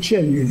of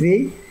fiction, you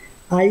see.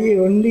 I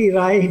only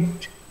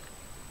write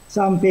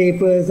some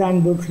papers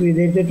and books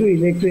related to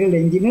electrical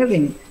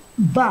engineering.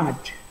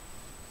 But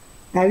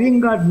having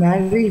got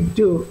married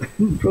to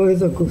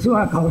Professor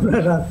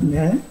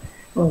Karunaratne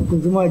or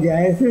Kusuma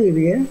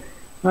Jayasuriya,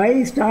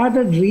 I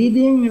started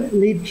reading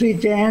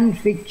literature and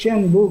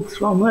fiction books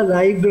from a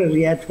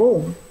library at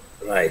home.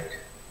 Right.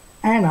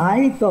 And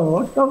I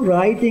thought of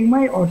writing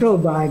my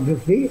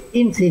autobiography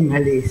in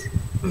Sinhalese.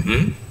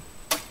 Mm-hmm.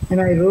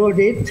 And I wrote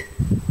it.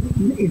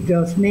 It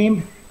was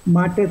named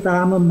Mata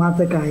Tama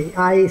Matakai.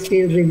 I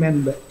still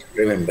remember.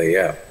 Remember,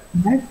 yeah.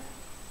 Right?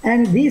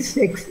 And this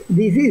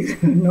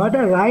is not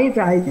a write.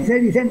 I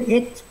said it's an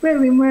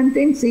experiment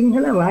in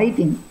Sinhala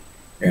writing.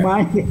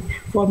 Yeah.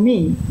 For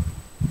me.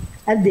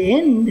 At the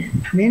end,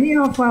 many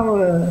of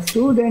our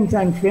students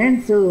and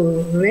friends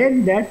who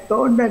read that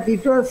thought that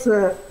it was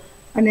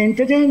an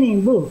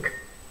entertaining book,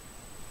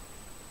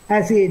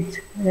 as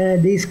it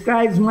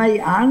describes my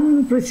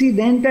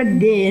unprecedented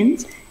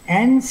gains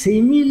and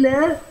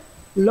similar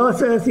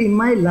losses in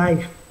my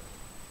life.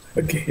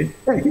 Okay.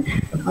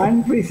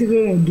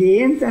 Unprecedented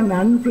gains and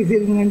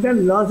unprecedented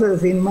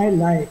losses in my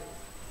life.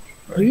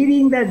 Right.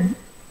 Reading that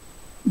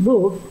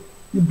book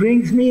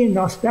brings me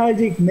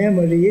nostalgic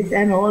memories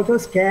and also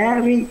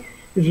scary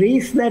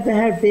risks that I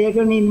have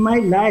taken in my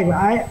life.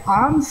 I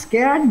am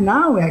scared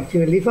now,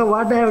 actually, for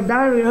what I have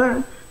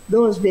done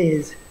those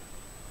days.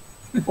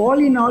 All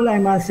in all, I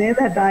must say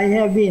that I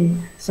have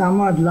been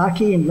somewhat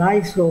lucky in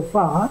life so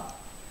far.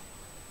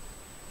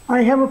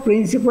 I have a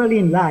principle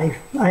in life.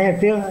 I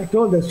have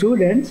told the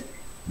students,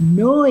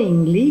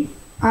 knowingly,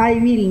 I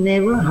will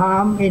never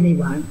harm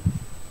anyone.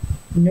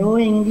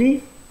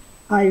 Knowingly,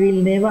 I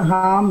will never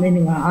harm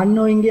anyone.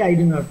 Unknowingly, I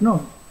do not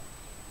know.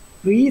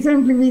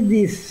 Recently, with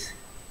this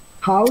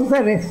house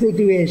arrest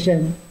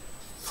situation,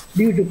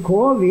 due to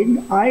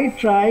COVID, I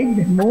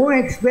tried more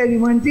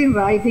experiments in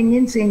writing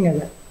in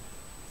Sinhala.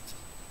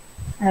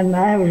 And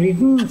I have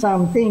written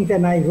some things,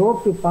 and I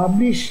hope to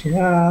publish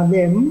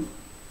them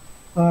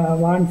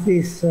once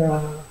this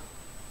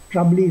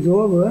trouble is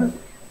over.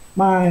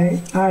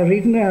 I have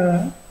written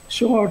a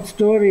short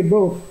story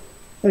book,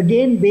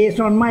 again based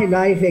on my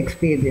life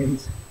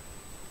experience.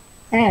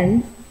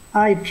 And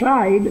I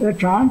tried a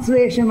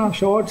translation of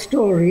short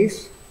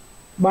stories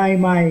by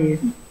my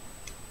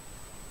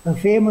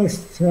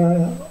famous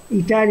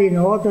Italian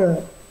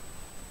author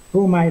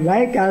whom I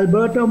like,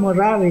 Alberto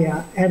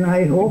Moravia, and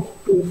I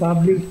hope to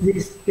publish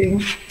this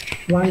thing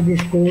once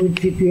this COVID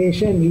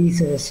situation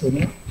eases,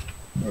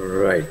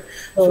 Right.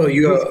 So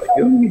you're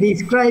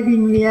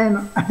describing me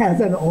as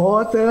an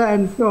author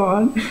and so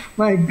on.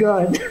 My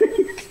God,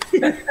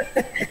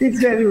 it's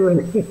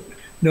terrible.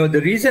 No,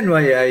 the reason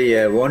why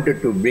I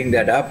wanted to bring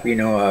that up, we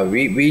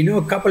know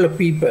a couple of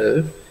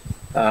people.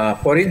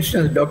 For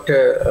instance, Dr.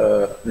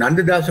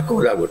 Nandadasa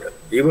Kodagutta.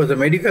 He was a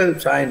medical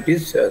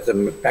scientist,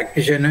 a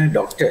practitioner,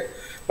 doctor,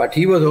 but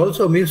he was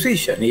also a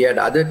musician. He had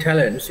other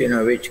talents,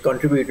 which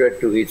contributed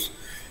to his,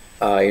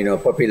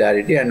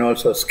 popularity and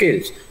also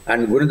skills.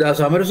 And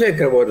Gunadasa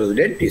Amarasekara was a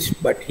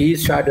dentist, but he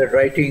started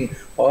writing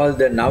all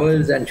the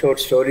novels and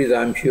short stories.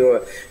 I'm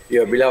sure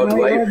your beloved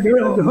wife.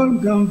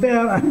 Don't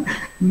compare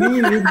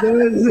me with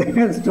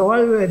those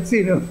stalwarts,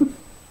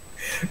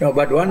 No,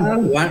 but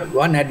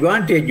one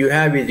advantage you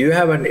have is you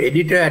have an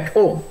editor at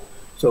home.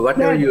 So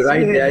whatever you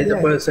write, there is a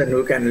person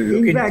who can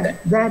look into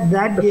that.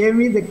 That gave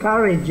me the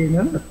courage,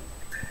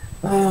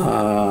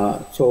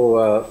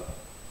 So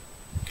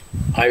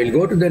I will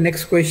go to the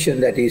next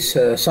question. That is,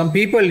 some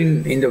people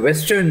in the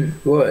Western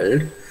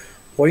world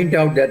point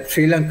out that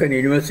Sri Lankan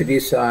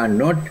universities are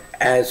not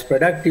as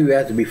productive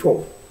as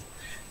before.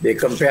 They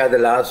compare the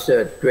last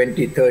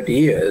 20, 30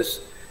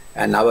 years.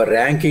 And our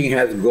ranking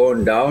has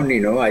gone down,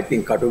 I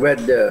think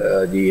Katubed,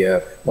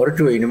 the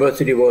Moratuwa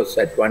University was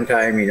at one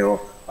time,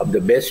 of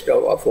the best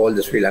of all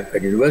the Sri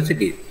Lankan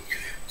universities.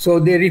 So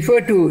they refer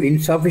to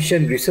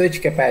insufficient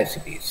research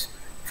capacities,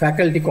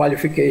 faculty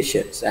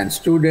qualifications, and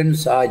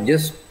students are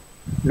just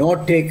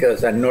note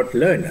takers and not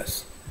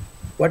learners.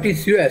 What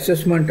is your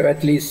assessment,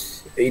 at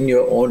least in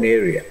your own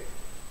area?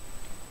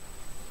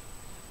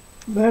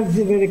 That's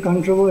a very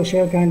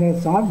controversial kind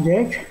of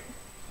subject.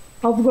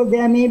 Of course,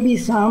 there may be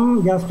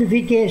some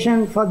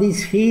justification for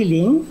this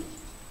feeling,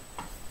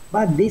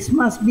 but this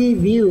must be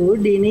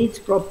viewed in its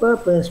proper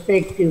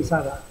perspective,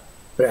 Sarath.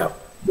 Yeah.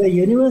 The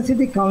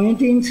university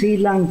community in Sri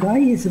Lanka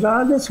is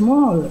rather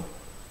small,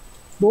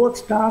 both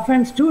staff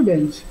and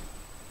students.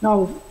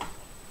 Now,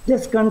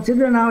 just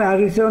consider now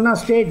Arizona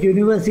State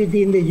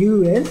University in the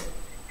US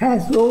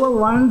has over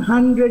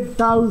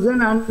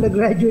 100,000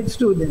 undergraduate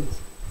students.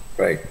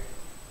 Right.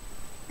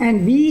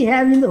 And we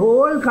have in the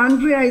whole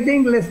country, I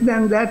think, less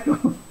than that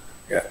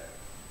Yeah.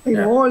 in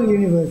all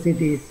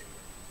universities.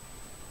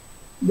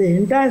 the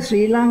entire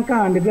Sri Lanka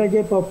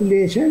undergraduate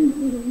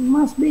population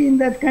must be in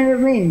that kind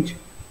of range.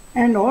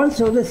 And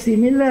also the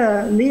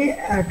similarly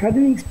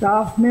academic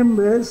staff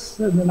members,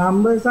 the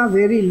numbers are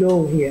very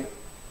low here.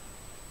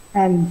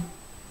 And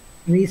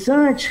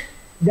research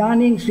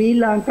done in Sri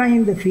Lanka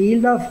in the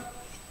field of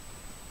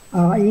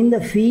in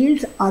the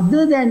fields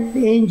other than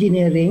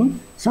engineering,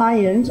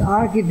 science,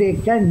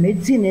 architecture,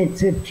 medicine,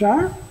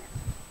 etc.,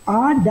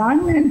 are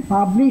done and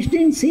published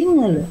in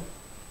Sinhala.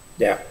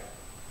 Yeah.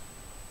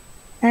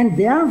 And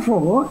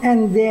therefore,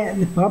 they're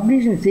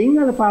published in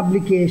Sinhala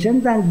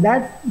publications, and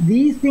that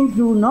these things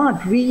do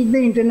not reach the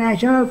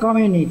international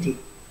community.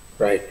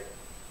 Right.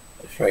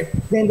 That's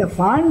right. Then the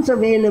funds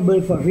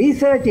available for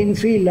research in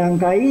Sri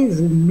Lanka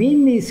is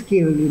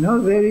minuscule,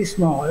 very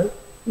small,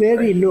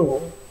 very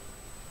low.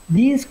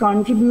 These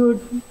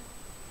contribute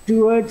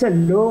towards a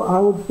low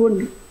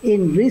output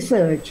in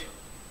research,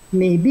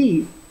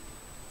 maybe.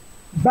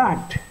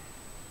 But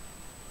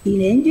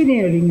in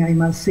engineering, I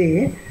must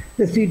say,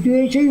 the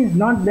situation is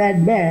not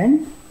that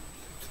bad.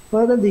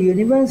 Further, the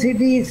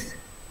universities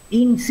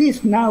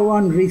insist now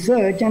on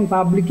research and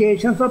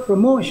publications for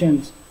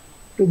promotions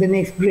to the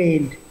next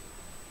grade.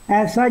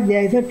 As such,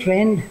 there is a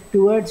trend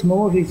towards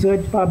more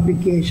research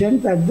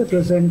publications at the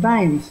present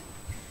times.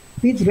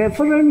 With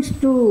reference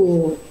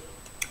to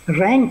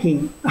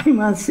ranking, I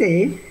must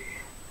say,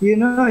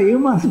 you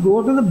must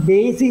go to the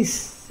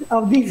basis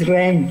of this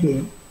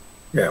ranking.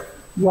 Yeah.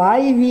 Why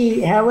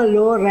we have a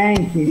low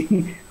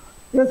ranking?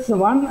 That's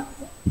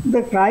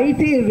the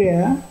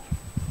criteria,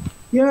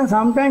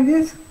 sometimes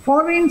is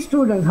foreign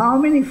students. How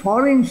many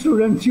foreign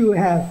students you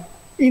have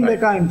in the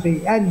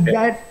country? And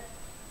that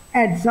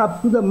adds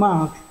up to the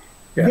marks.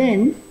 Yeah.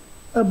 Then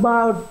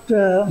about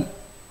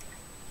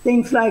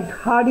things like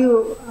how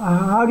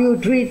do you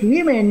treat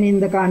women in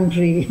the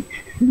country?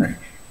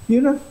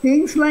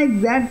 Things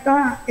like that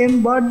are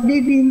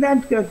embodied in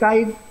that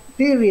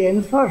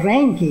criterion for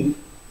ranking.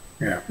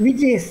 Yeah.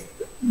 Which is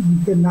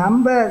the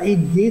number,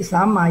 it gives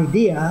some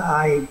idea.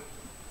 I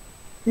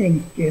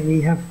think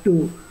we have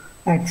to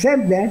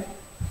accept that,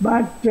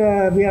 but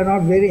we are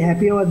not very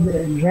happy about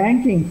the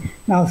ranking.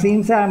 Now,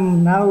 since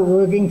I'm now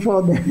working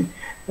for the,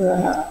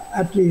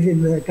 at least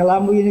in the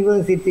Colombo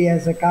University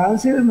as a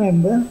council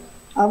member,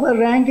 our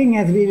ranking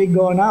has really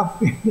gone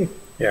up.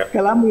 Yeah.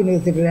 Colombo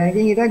University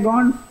ranking,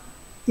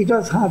 it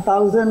was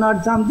 1,000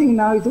 or something,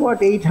 now it's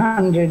what,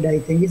 800, I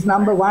think. It's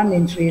number one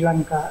in Sri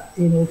Lanka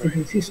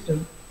university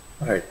system.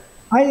 Right.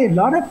 A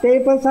lot of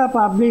papers are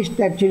published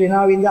actually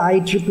now in the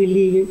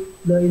IEEE,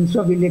 the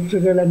Institute of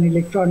Electrical and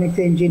Electronics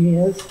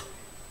Engineers.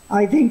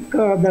 I think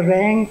the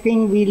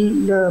ranking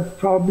will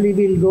probably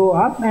will go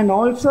up, and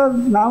also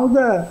now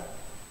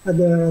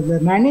the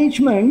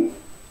management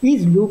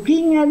is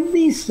looking at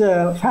these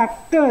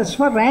factors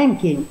for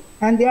ranking,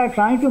 and they are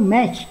trying to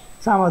match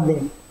some of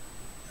them.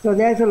 So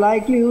there's a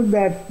likelihood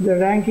that the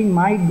ranking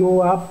might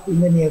go up in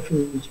the near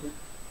future.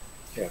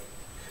 Yeah,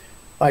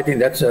 I think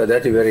that's a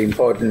very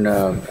important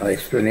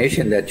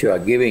explanation that you are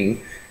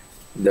giving.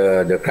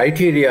 The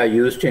criteria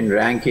used in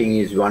ranking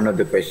is one of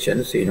the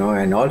questions,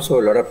 and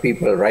also a lot of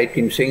people write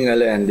in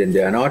Sinhala and then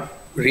they are not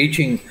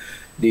reaching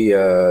the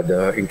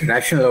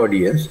international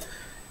audience,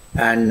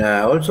 and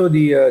also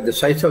the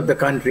size of the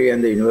country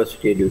and the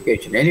university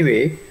education.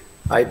 Anyway,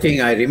 I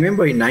think I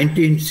remember in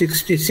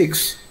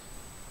 1966.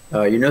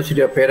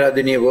 University of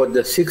Peradeniya was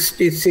the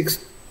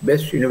 66th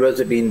best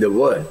university in the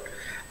world.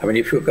 I mean,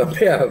 if you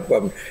compare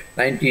from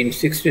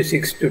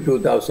 1966 to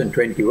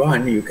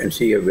 2021, you can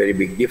see a very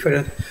big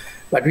difference.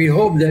 But we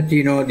hope that, the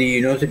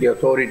university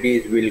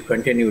authorities will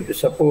continue to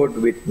support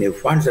with new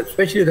funds,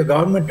 especially the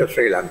government of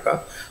Sri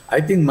Lanka, I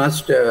think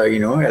must,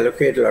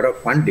 allocate a lot of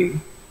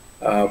funding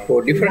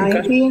for different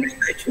countries.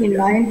 In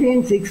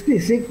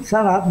 1966,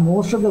 Sarath,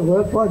 most of the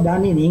work was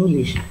done in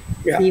English.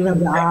 Yeah. Even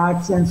the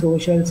arts and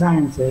social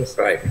sciences.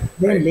 Right.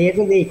 Then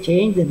later they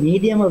changed the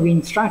medium of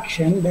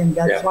instruction, then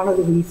that's one of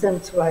the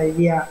reasons why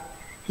we are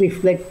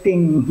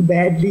reflecting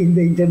badly in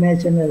the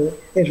international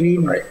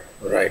arena.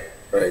 Right.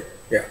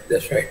 Yeah,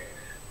 that's right.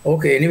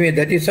 Okay, anyway,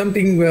 that is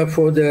something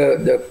for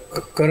the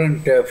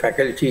current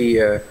faculty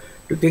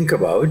to think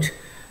about.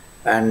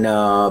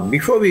 And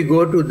before we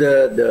go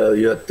to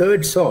your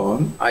third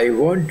song, I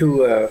want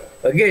to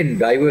again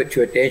divert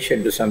your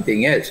attention to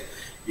something else.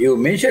 You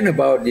mentioned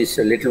about this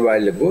a little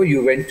while ago.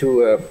 You went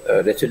to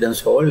a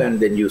residence hall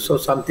and then you saw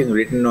something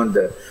written on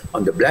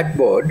the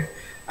blackboard.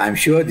 I'm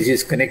sure this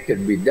is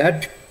connected with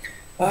that.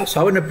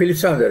 SAWANA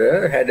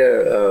Pilisandara had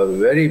a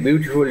very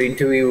beautiful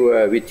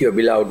interview with your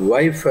beloved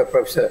wife,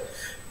 Professor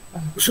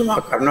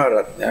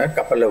Karunaratne,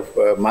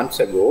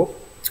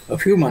 a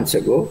few months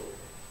ago.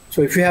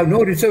 So if you have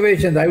no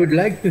reservations, I would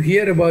like to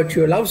hear about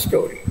your love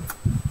story.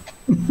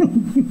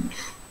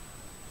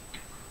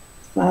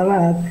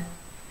 Sarath,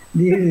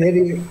 this is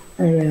very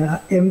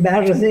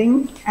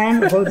embarrassing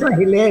and also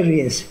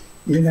hilarious,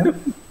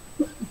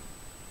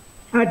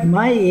 At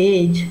my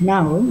age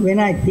now, when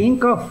I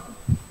think of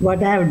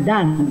what I have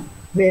done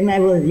when I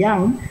was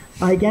young,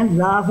 I can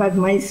laugh at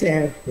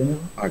myself,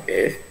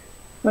 Okay.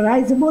 But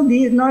I suppose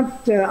this is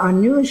not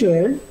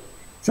unusual.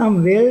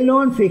 some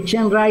well-known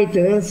fiction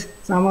writers,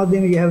 some of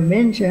them you have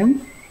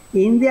mentioned,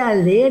 in their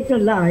later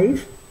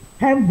life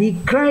have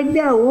decried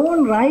their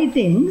own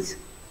writings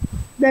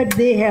that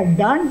they have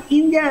done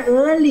in their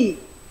early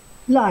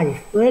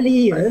life, early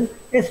years,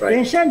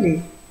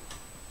 especially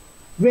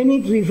when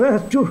it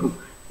refers to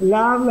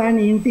love and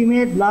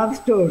intimate love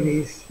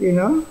stories, you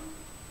know.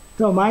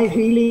 So my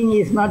feeling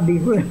is not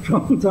different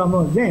from some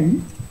of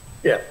them.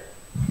 Yeah.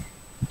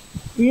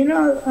 You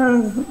know,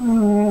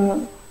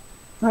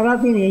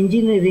 Sarath, in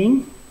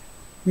engineering,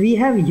 we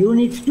have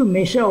units to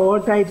measure all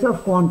types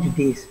of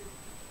quantities.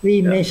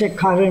 We measure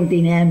current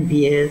in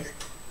amperes,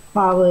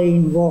 power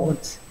in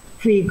watts,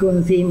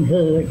 frequency in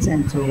hertz,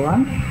 and so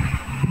on.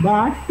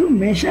 But to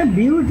measure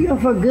beauty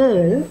of a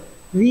girl,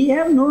 we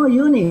have no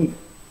unit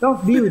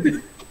of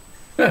beauty.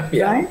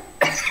 Right?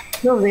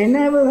 So when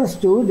I was a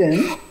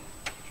student,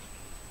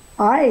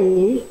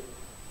 I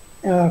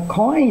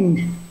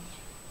coined,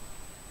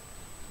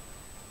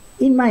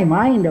 in my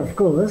mind, of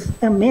course,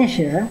 a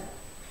measure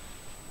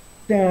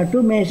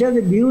to measure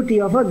the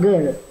beauty of a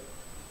girl.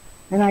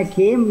 And I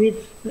came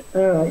with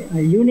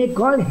a unit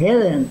called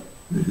Helen.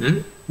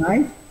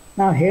 Right?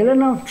 Now,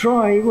 Helen of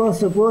Troy was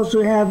supposed to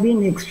have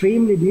been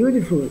extremely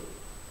beautiful.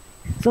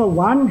 So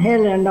one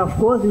Helen, of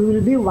course,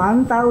 will be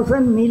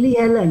 1,000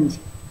 millihelens.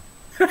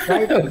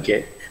 Right?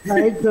 Okay.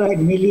 Right? So like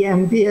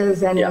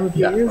milliamperes and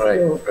amperes.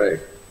 Right.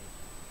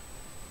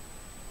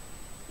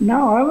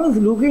 Now, I was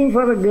looking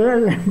for a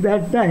girl at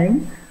that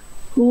time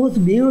whose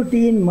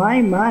beauty in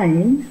my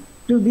mind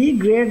to be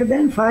greater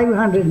than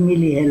 500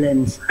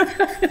 millihelens.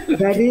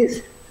 That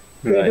is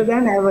better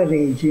than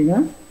average, you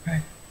know.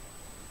 Right.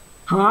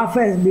 Half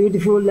as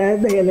beautiful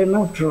as the Helen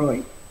of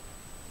Troy.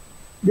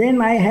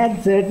 Then I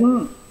had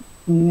certain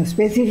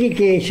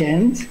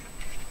specifications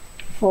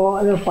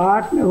for the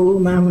partner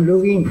whom I'm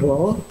looking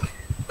for.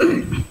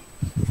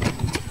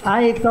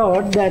 I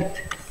thought that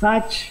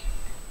such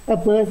a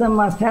person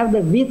must have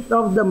the width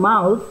of the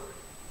mouth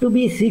to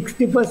be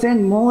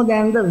 60% more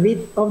than the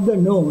width of the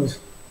nose.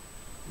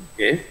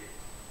 Okay.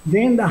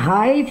 Then the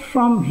height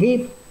from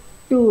hip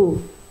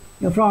to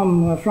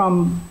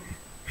from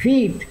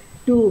feet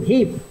to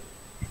hip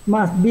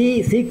must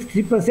be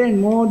 60%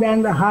 more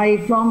than the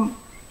height from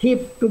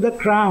hip to the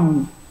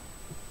crown.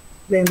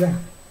 Then the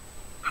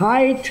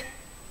height,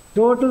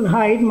 total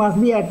height must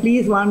be at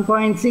least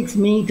 1.6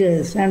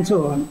 meters and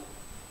so on.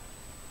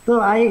 So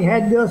I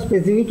had those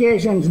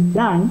specifications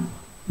done,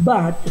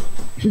 but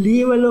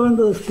leave alone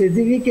those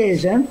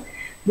specifications,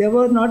 there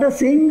was not a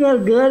single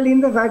girl in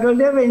the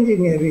Faculty of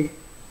Engineering.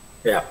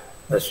 Yeah,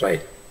 that's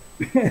right.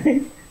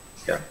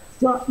 Yeah.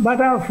 So, but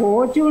our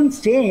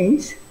fortunes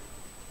changed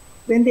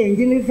when the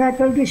engineering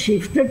faculty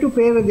shifted to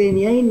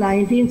Peradeniya in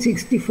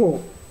 1964.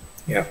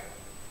 Yeah.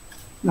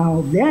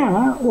 Now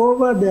there,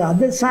 over the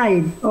other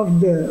side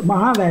of the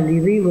Mahavali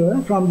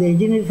River from the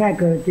engineering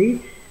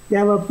faculty,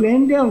 there were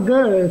plenty of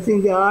girls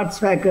in the arts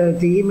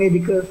faculty,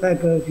 medical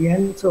faculty,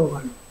 and so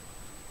on.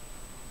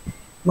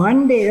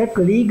 One day, a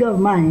colleague of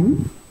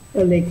mine,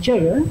 a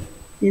lecturer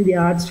in the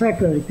arts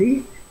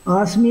faculty,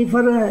 asked me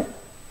for a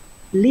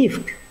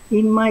lift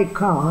in my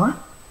car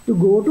to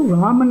go to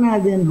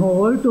Ramanathan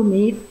Hall to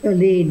meet a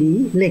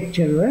lady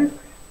lecturer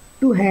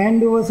to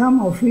hand over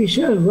some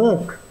official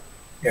work,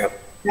 Yeah.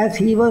 as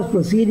he was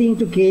proceeding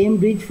to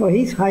Cambridge for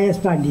his higher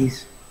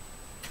studies.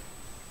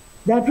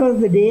 That was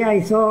the day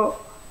I saw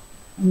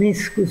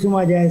Miss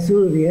Kusuma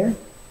Jayasuriya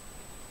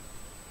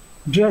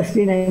dressed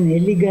in an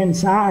elegant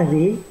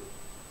sari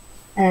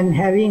and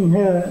having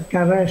her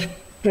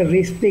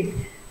characteristic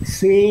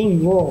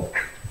swaying walk.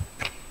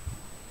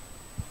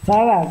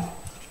 Sarath,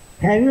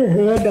 have you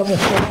heard of a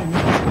song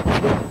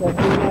that's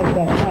popular at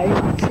that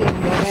time?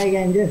 Sing that I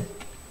can just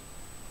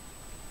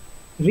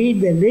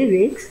read the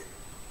lyrics.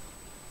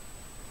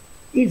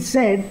 It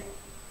said,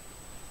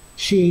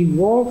 "She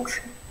walks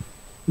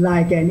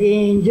like an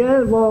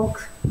angel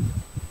walks.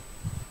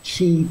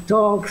 She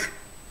talks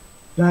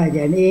like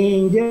an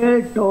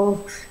angel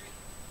talks.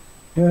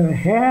 Her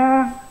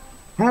hair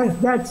has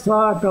that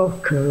sort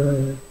of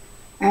curl,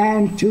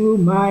 and to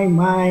my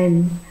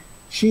mind,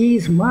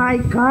 she's my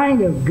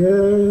kind of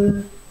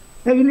girl."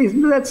 Have you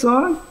listened to that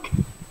song?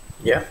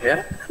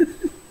 Yeah.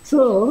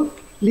 So,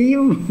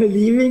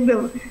 leaving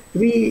the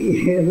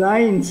three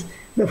lines,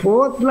 the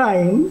fourth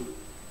line,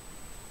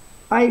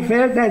 I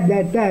felt at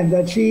that time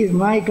that she is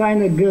my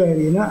kind of girl,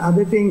 you know.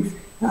 Other things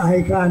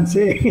I can't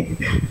say.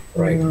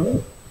 Right.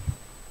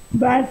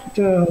 But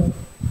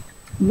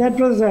that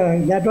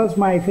was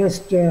my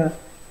first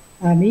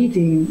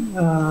meeting,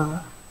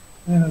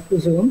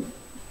 Kusum.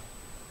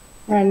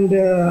 And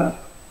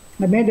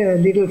I made a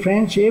little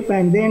friendship,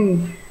 and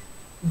then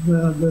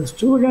the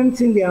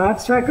students in the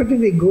arts faculty,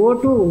 they go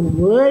to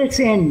World's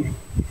End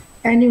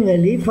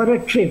annually for a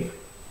trip.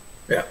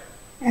 Yeah.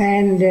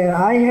 And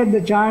I had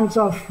the chance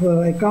of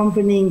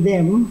accompanying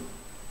them,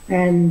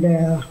 and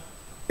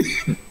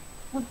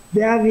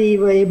there we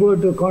were able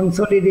to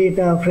consolidate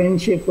our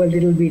friendship a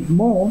little bit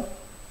more.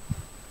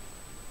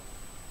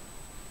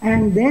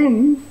 And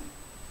then,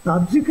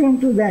 subsequent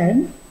to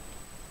that,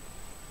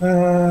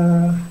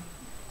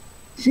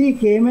 she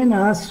came and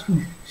asked,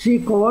 she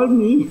called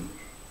me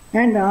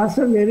and asked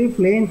a very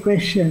plain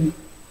question.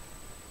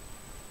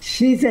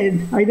 She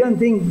said, I don't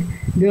think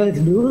girls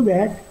do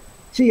that.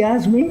 She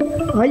asked me,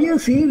 are you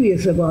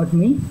serious about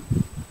me?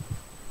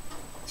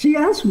 She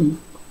asked me.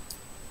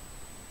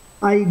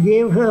 I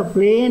gave her a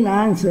plain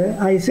answer.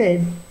 I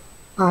said,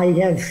 I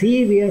have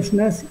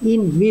seriousness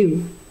in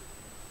view.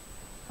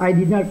 I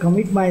did not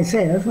commit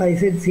myself. I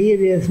said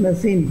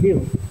seriousness in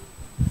view.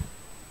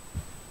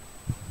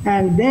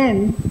 And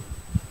then,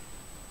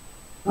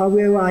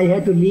 however, I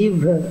had to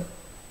leave her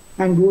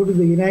and go to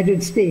the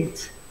United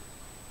States.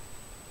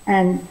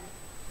 And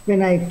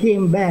when I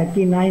came back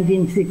in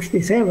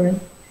 1967,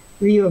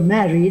 we were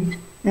married,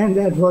 and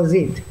that was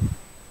it.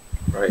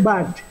 Right.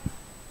 But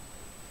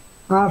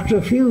after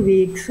a few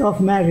weeks of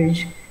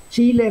marriage,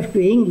 she left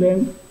to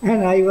England,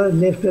 and I was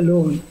left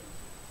alone.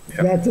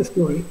 Yep. That's the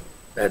story.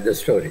 That's the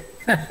story.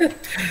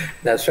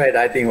 That's right.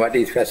 I think what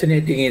is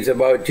fascinating is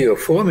about your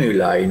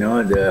formula,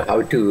 the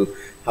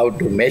how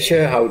to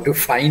measure, how to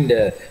find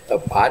a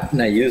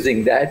partner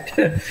using that.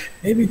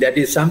 Maybe that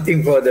is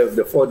something for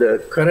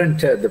the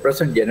current, the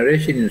present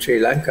generation in Sri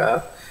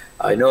Lanka.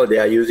 I know they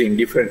are using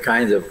different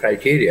kinds of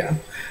criteria.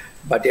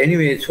 But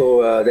anyway,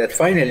 so that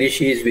finally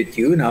she is with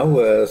you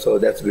now, so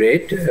that's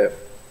great.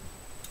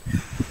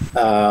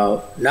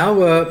 Now,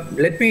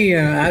 let me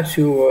ask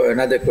you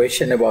another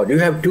question about, you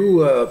have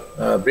two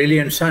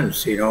brilliant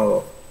sons, I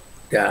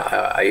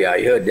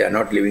heard they are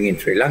not living in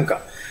Sri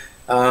Lanka.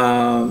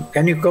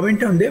 Can you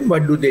comment on them?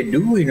 What do they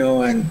do,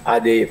 and are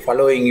they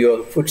following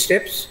your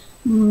footsteps?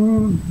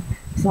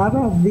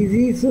 Sarath, this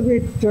is a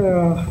bit,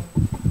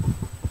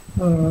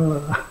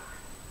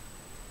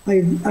 I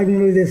don't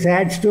know if it's a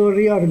sad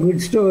story or a good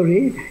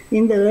story.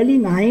 In the early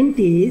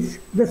 90s,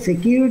 the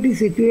security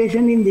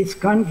situation in this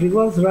country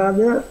was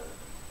rather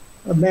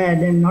bad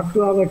and not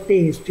to our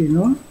taste,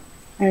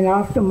 And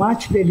after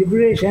much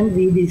deliberation,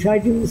 we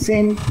decided to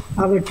send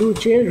our two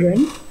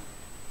children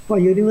for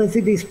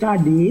university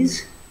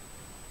studies.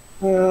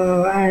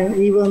 And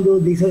even though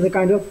this was a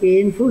kind of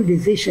painful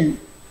decision,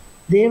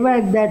 they were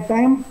at that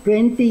time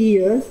 20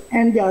 years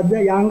and the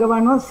other younger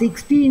one was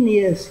 16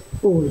 years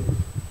old.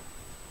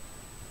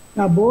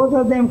 Now both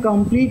of them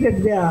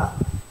completed their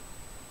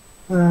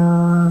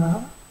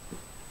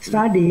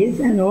studies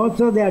and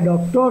also their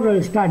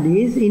doctoral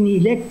studies in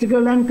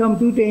electrical and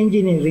computer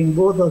engineering,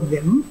 both of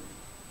them.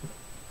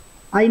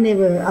 I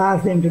never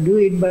asked them to do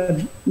it,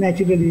 but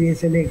naturally they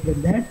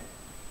selected that.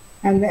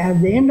 And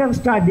at the end of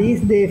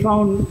studies, they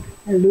found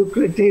a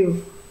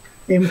lucrative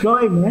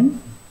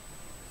employment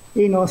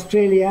in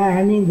Australia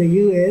and in the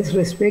US,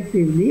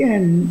 respectively.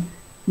 And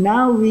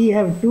now we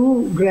have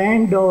two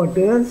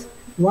granddaughters,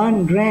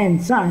 one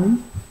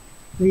grandson.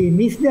 We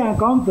miss their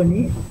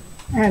company,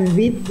 and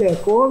with the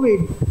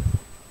COVID,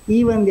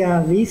 even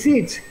their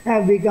visits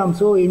have become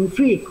so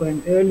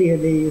infrequent. Earlier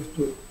they used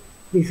to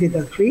visit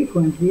us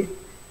frequently.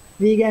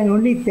 We can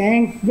only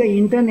thank the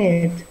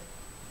internet.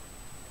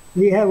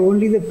 We have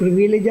only the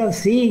privilege of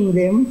seeing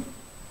them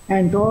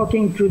and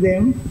talking to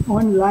them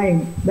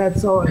online.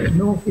 That's all,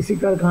 no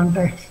physical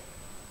contact.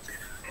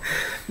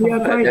 We are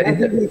quite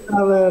happy with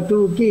our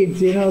two kids.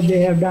 They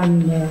have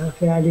done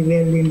fairly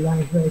well in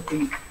life, I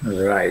think.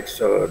 Right.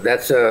 So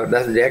that's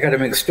the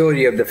academic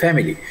story of the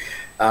family.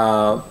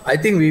 I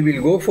think we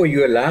will go for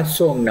your last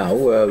song now,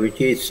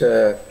 which is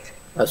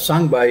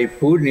sung by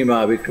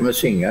Purnima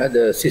Wickramasinghe,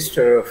 the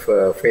sister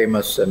of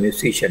famous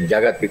musician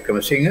Jagat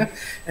Wickramasinghe.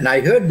 And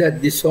I heard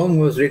that this song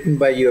was written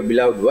by your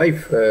beloved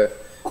wife,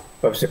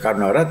 Professor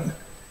Karunaratne.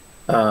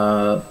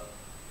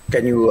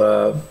 Can you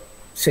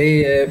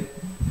say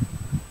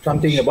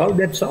something about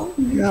that song?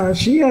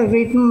 She has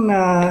written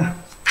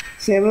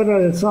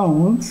several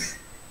songs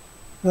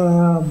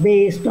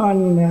based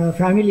on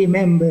family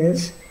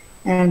members,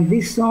 and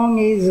this song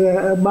is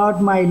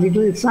about my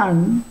little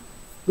son,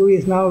 who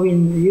is now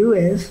in the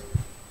US.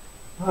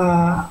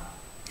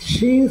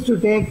 She used to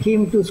take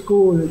him to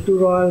school, to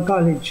Royal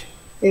College,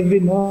 every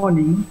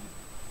morning.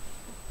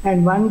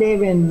 And one day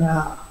when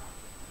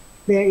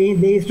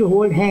they used to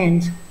hold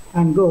hands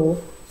and go,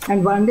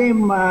 and one day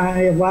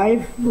my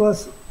wife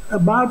was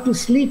about to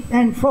slip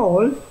and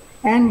fall,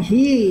 and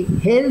he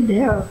held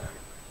her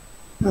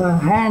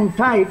hand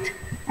tight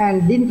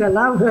and didn't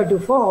allow her to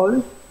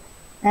fall.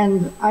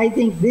 And I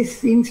think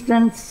this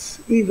instance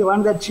is the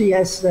one that she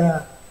has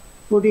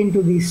put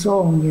into the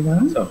song,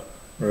 So,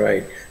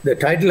 right. The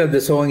title of the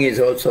song is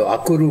also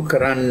Akuru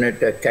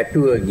Karannata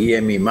Katuwa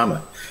Giyami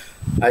Mama.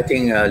 I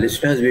think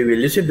listeners, we will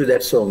listen to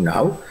that song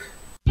now.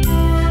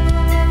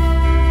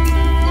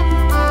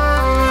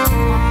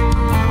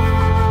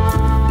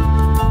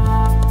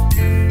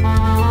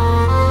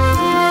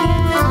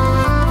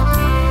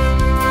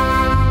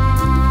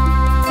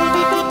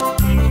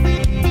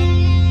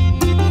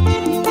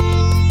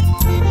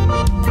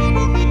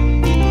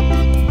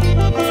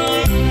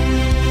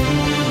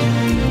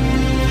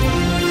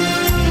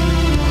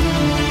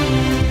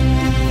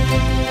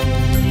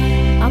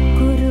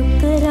 අකුරු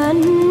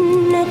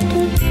කරන්නට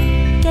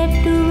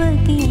කැටුව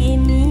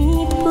ගියෙමි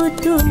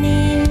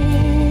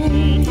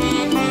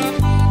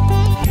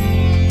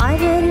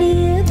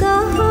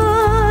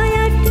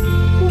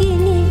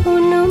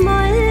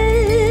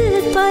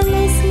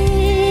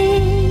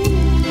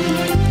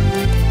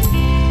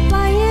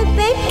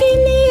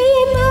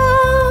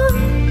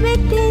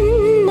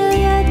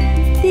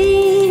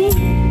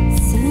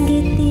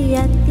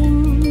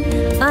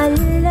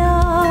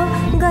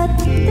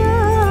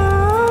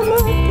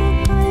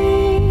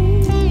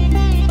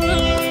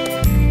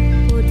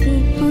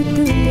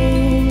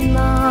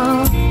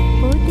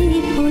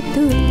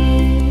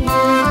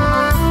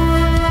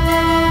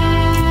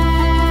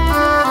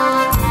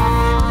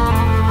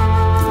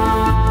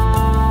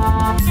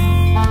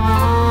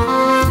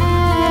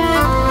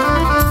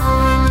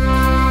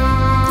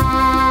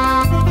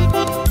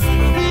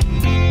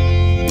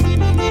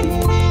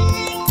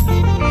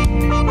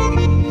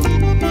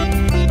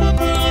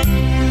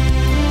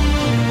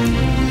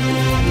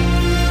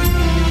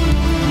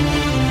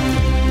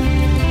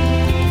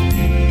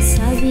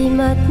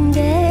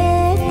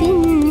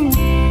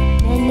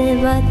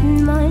සිතියත්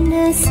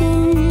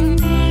මනසින්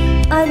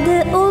අද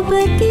ඔබ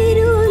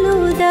කිරුළු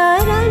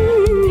දරන්නේ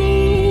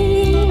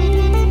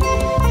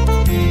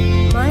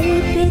මල්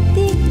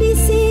පෙතෙක්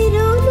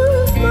විසිරුණු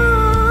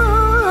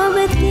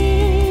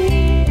මාවතේ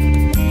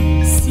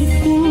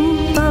සිතින්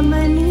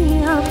පමණි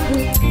අප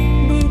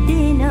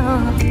දෙදෙනා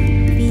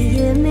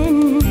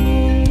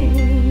පියමෙන්නේ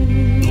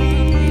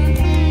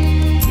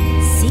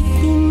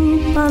සිතින්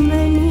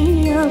පමණි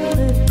අප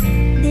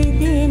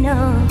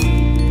දෙදෙනා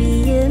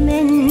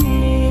පියමෙන්නේ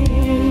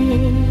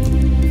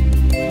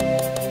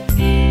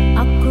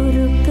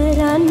අකුරු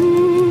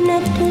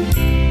කරන්නට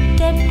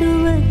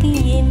කැටුව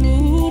කියමි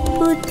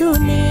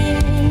පුතුනේ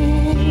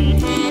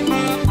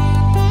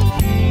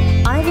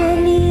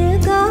අරලිය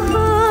ගහ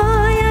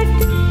යට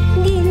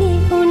ගිනි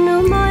උණු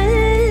මල්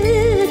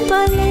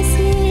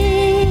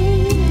පලසේ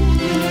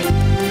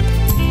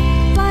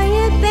පය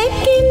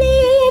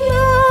පැකිලී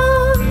මා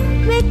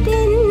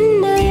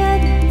වැටෙන්න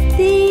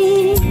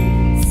යද්දී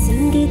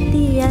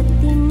සිඟිති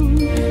අතින්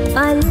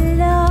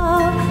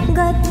අල්ලා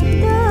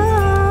ගත්තා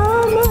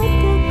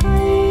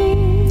මතකයි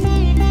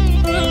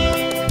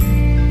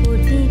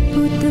පොඩි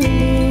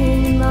පුතුනේ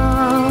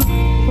මා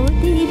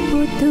පොඩි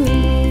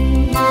පුතුනේ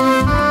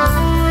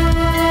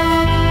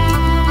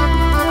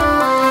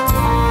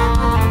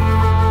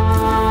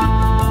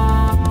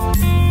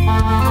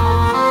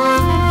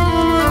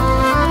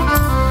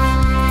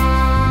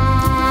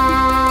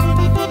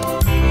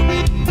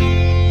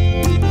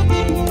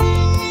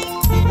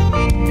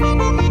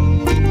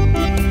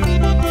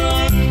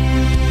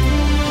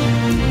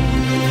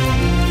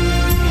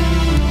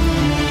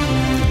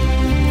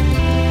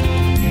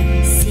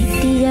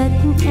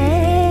සිටියත්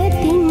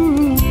ඈතින්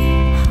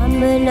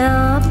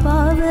හමනා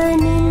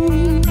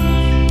පවනින්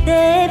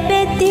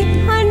දෙපෙති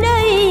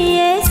හඬයි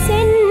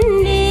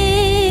ඇසෙන්නේ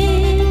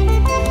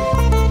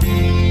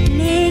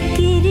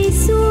ලේකිරි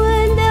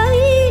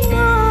සුවඳයි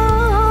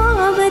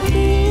මාවතේ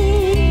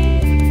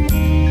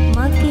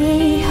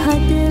මගේ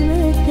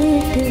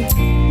හදවතට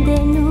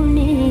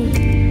දැනුනේ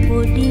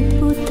පොඩි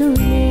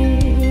පුතුනේ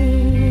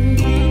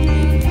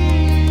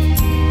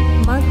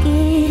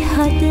මගේ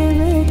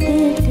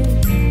හදවතට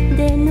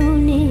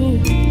දැනුනේ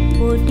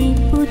පොඩි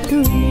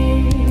පුතුනේ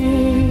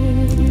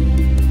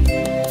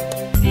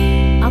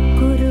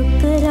අකුරු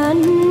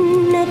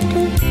කරන්නට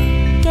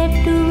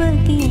කැටුව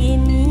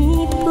කියමි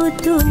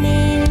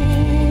පුතුනේ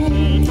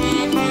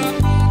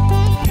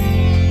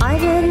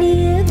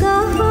අරලිය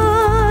ගහ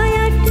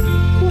යට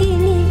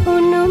ගිනි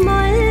උණු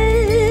මල්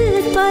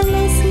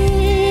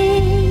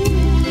පලසේ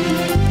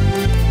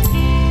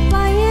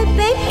පය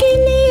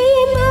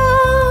පැකිලී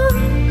මා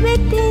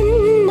වැටෙන්න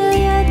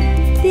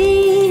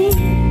යද්දී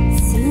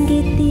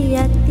සිඟිති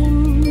අතින්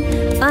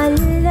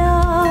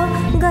අල්ලා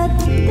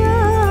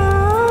ගත්තා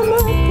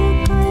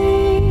මතකයි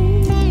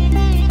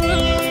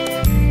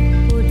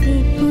පොඩි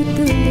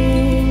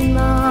පුතුනේ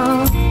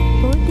මා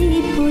පොඩි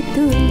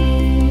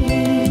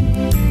පුතුනේ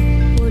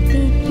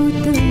පොඩි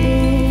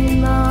පුතුනේ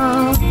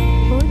මා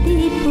පොඩි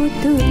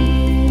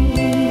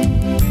පුතුනේ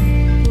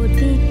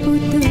පොඩි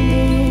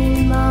පුතුනේ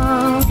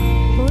මා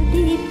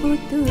පොඩි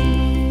පුතුනේ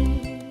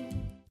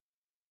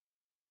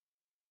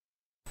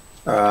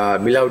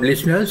Beloved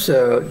listeners,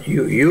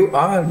 you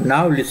are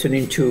now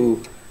listening to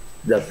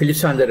the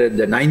Pilisandara,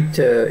 the 9th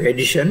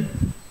edition.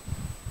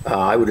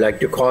 I would like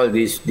to call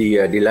this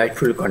the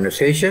delightful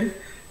conversation.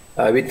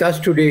 With us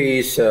today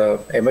is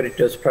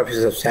Emeritus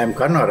Professor Sam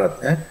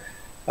Karunaratne.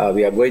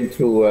 We are going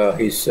through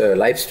his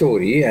life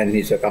story and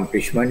his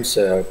accomplishments.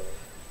 I'm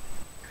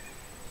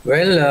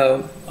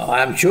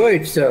sure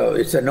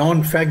it's a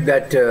known fact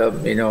that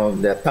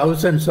the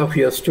thousands of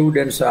your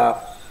students are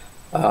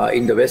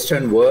in the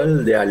Western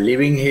world. They are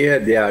living here,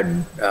 they are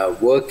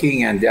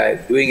working, and they are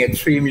doing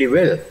extremely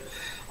well.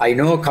 I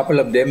know a couple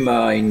of them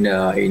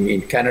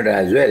in Canada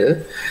as well.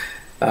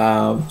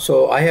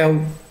 So I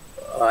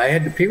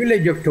had the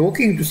privilege of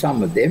talking to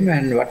some of them,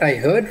 and what I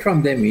heard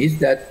from them is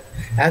that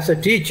as a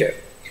teacher,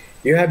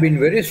 you have been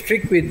very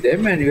strict with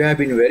them and you have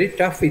been very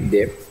tough with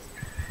them.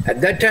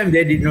 At that time,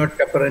 they did not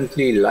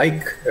apparently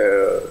like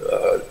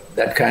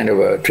that kind of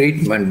a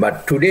treatment,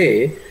 but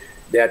today,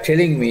 they are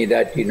telling me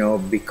that,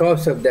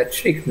 because of that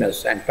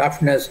strictness and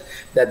toughness,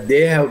 that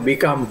they have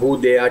become who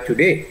they are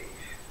today,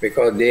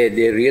 because they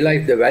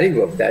realize the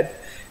value of that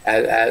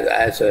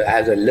as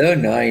a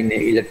learner in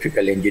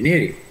electrical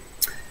engineering.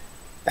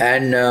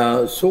 And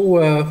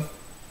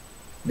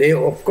they,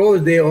 of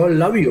course, they all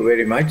love you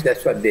very much.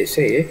 That's what they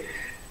say.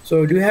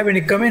 So do you have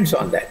any comments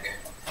on that?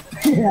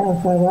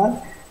 Yeah,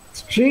 Sarath.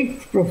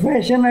 Strict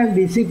professional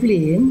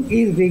discipline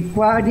is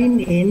required in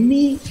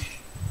any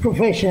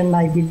profession,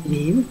 I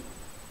believe.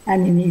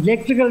 And in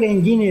electrical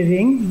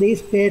engineering, this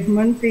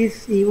statement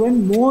is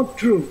even more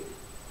true.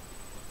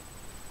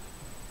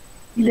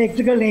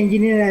 Electrical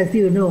engineers, as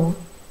you know,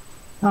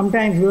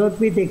 sometimes work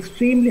with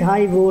extremely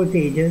high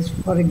voltages,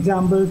 for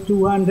example,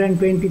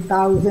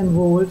 220,000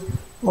 volts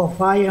or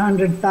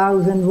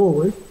 500,000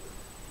 volts.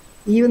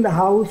 Even the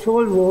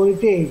household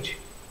voltage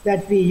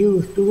that we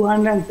use,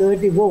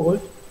 230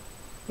 volts,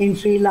 in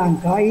Sri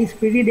Lanka is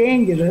pretty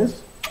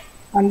dangerous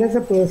unless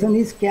a person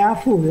is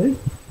careful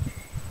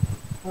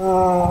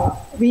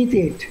with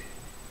it.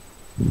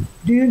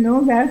 Do you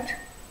know that,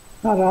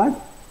 Sarath,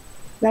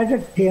 that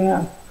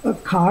a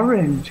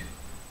current,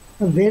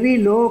 a very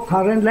low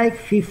current like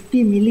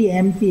 50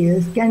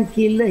 milliamperes can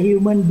kill a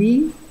human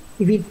being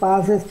if it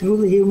passes through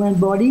the human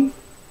body?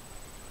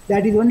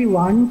 That is only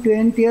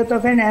 1/20th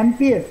of an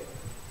ampere,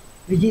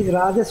 which is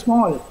rather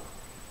small.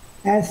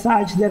 As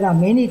such, there are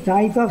many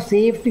types of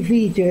safety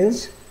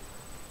features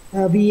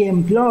we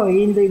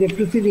employ in the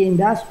electricity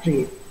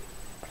industry.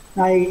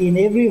 In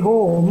every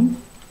home,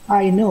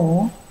 I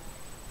know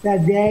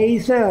that there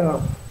is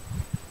a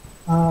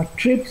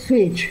trip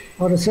switch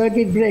or a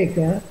circuit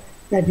breaker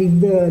that if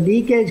the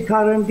leakage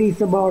current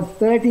is about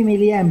 30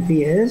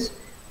 milliamperes,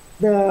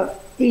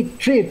 it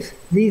trips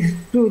this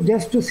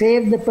just to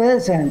save the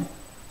person.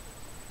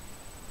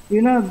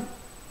 You know,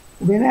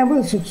 when I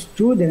was a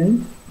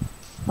student,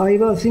 I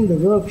was in the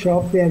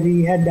workshop where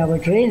we had our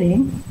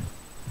training,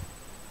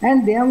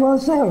 and there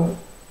was a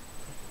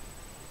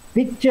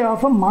picture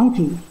of a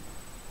monkey,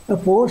 a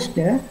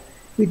poster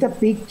with a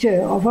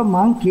picture of a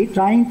monkey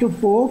trying to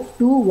poke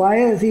 2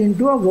 wires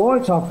into a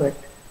wall socket.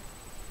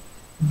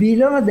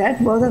 Below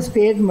that was a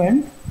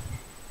statement,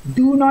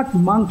 "Do not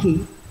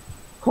monkey,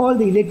 call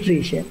the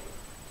electrician."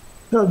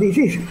 So this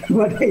is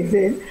what I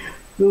said,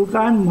 you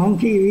can't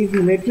monkey with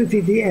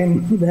electricity,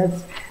 and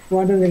that's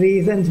one of the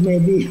reasons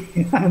maybe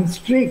I'm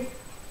strict.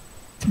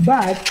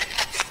 But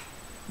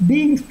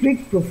being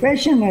strict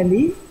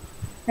professionally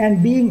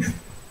and being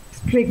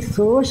strict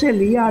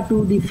socially are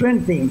two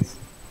different things.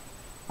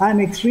 I'm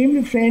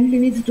extremely friendly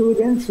with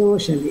students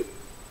socially.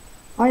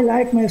 I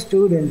like my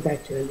students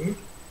actually.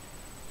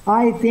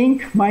 I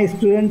think my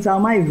students are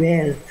my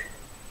wealth.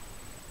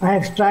 I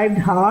have strived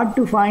hard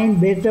to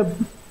find better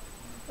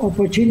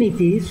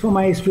opportunities for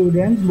my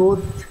students,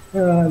 both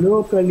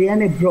locally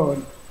and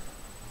abroad.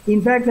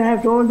 In fact, I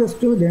have told the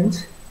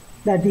students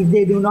that if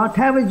they do not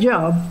have a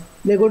job,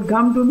 they could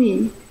come to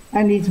me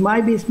and it's my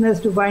business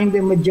to find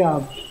them a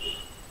job.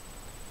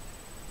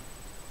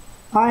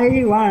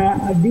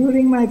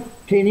 During my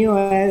tenure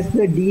as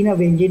the Dean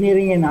of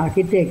Engineering and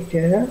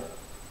Architecture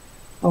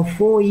of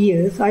 4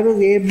 years, I was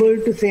able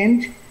to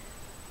send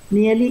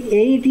nearly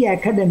 80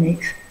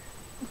 academics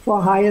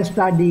for higher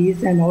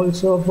studies and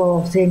also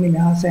for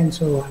seminars and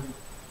so on.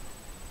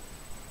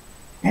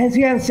 As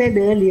you have said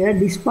earlier,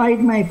 despite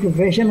my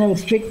professional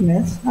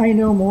strictness, I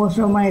know most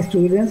of my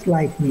students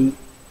like me.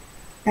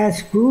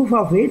 As proof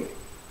of it,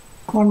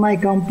 on my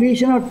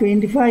completion of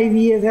 25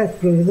 years as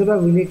Professor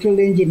of Electrical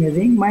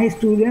Engineering, my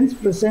students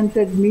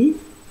presented me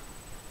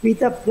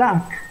with a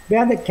plaque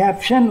where the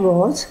caption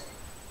was,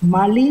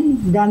 "Malin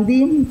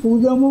Gandhin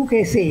Pudamu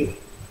Kese.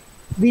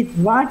 With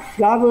what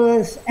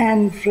flowers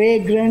and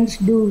fragrance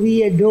do we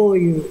adore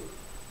you?"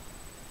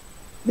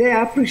 They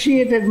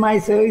appreciated my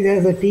service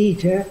as a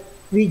teacher,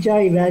 which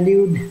I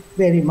valued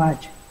very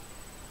much.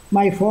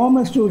 My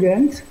former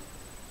students,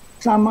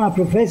 some are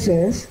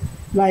professors,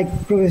 like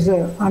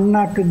Professor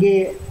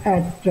Annakage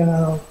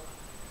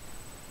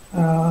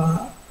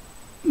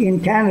in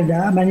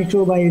Canada,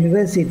 Manitoba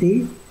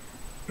University,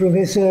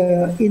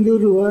 Professor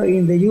Indurua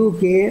in the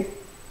UK,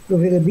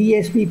 Professor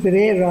B.S.P.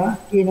 Pereira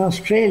in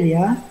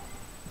Australia,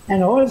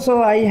 and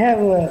also I have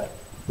a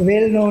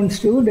well-known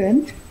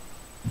student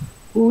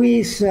who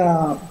is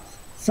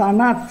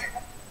Sanath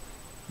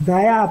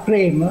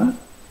Prema.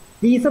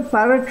 He is a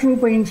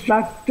paratrooper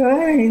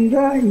instructor in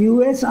the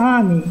US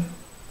Army.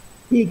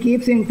 He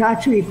keeps in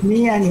touch with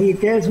me and he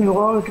tells me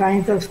all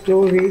kinds of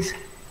stories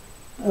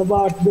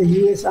about the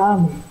US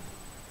Army.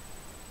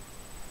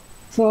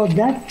 So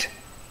that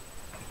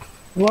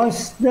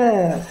was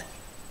the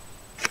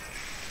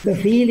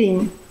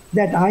feeling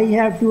that I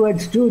have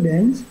towards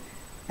students,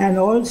 and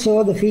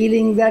also the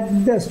feeling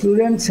that the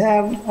students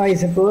have, I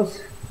suppose,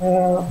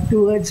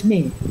 towards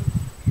me.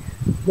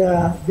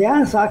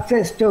 Their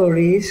success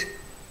stories,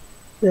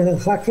 the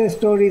success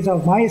stories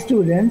of my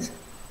students,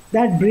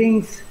 that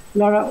brings a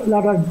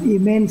lot of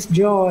immense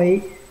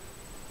joy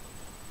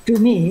to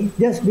me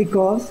just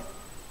because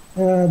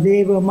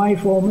they were my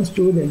former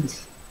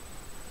students.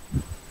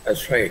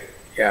 That's right.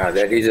 Yeah,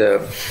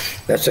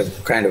 that's a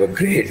kind of a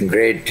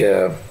great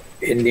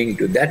ending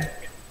to that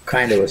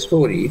kind of a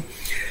story.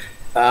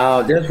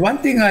 There's one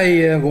thing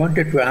I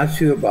wanted to ask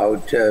you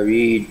about.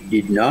 We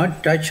did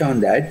not touch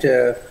on that.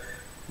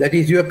 That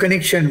is your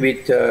connection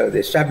with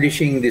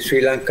establishing the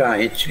Sri Lanka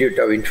Institute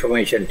of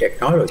Information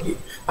Technology.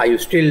 Are you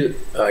still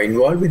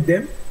involved with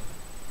them?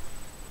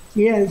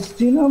 Yes,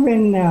 you know,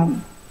 when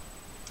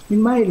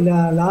in my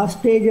last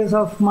stages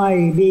of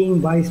my being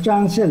Vice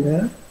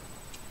Chancellor,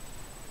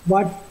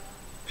 what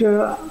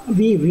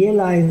we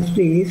realized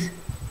is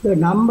the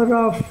number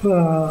of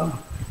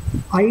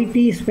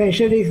IT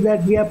specialists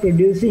that we are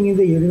producing in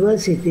the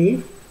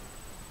university,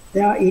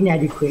 they are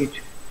inadequate.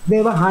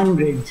 There were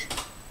hundreds.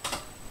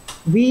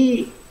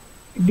 We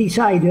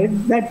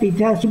decided that it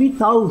has to be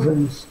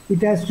thousands.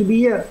 It has to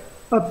be a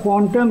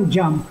quantum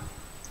jump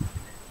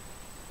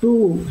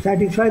to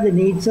satisfy the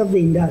needs of the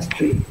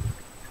industry.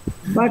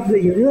 But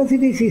the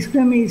university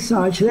system is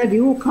such that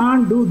you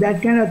can't do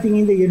that kind of thing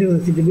in the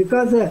university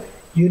because the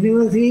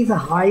university is a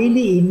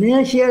highly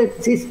inertial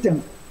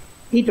system.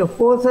 It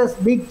opposes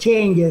big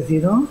changes,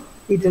 you know.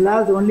 It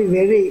allows only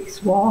very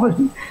small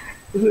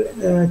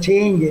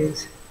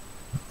changes.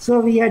 So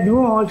we had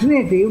no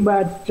alternative,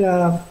 but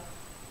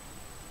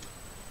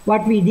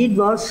what we did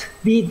was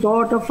we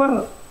thought of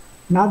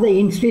another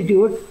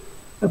institute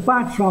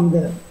apart from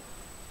the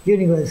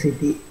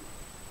university.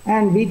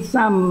 And with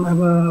some,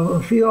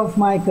 a few of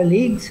my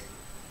colleagues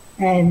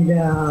and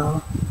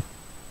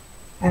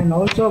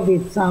also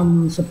with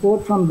some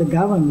support from the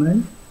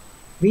government,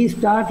 we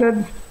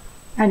started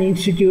an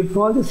institute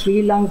called the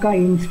Sri Lanka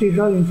Institute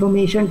of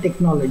Information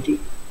Technology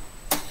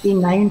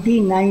in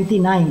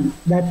 1999.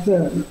 That's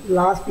the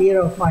last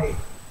year of my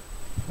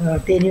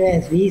tenure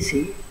as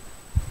VC.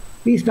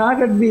 We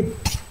started with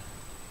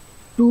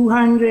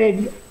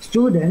 200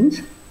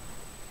 students,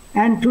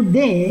 and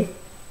today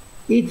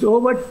it's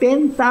over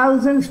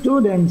 10,000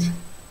 students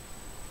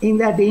in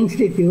that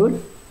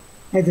institute.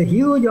 It's a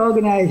huge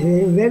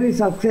organization, very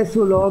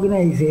successful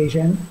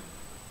organization.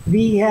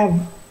 We have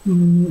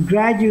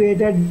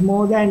graduated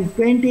more than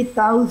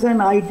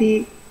 20,000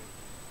 IT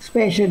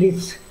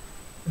specialists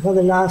for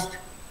the last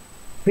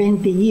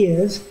 20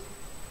 years.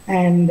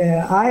 And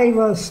I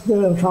was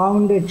the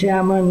founder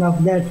chairman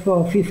of that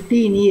for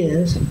 15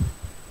 years.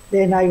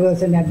 Then I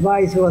was an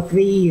advisor for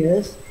 3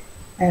 years.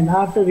 And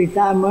after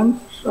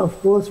retirement, of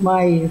course,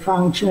 I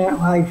function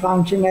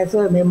as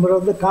a member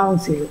of the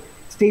council.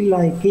 Still,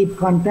 I keep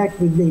contact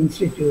with the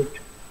institute.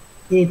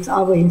 It's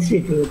our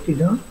institute, you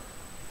know.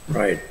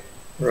 Right,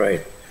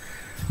 right.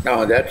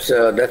 Now that's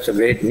a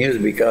great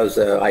news because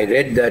I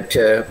read that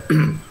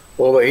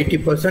over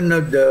 80%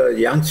 of the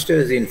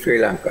youngsters in Sri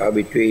Lanka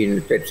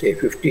between, let's say,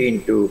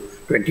 15 to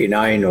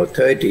 29 or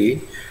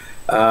 30,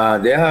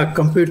 they are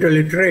computer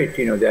literate.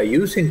 You know, they are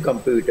using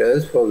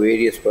computers for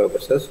various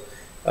purposes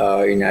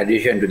in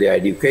addition to their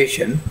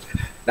education.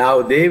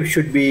 Now they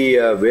should be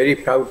very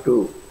proud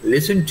to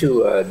listen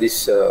to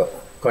this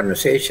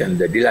conversation,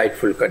 the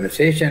delightful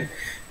conversation,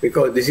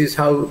 because this is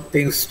how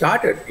things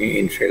started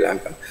in Sri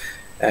Lanka.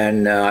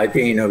 And I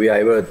think, you know, we are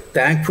ever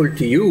thankful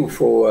to you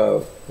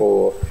for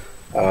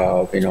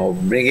you know,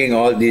 bringing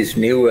all these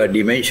new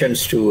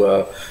dimensions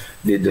to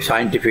the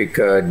scientific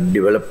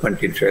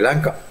development in Sri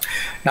Lanka.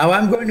 Now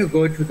I'm going to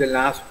go to the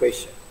last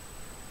question.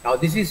 Now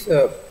this is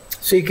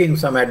seeking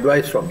some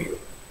advice from you.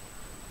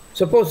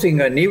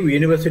 Supposing a new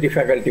university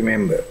faculty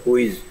member who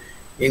is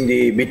in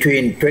the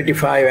between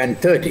 25 and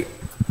 30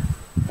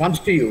 comes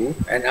to you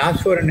and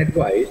asks for an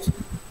advice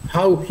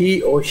how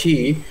he or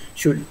she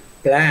should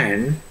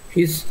plan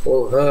his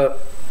or her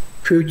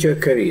future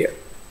career.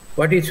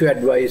 What is your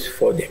advice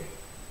for them?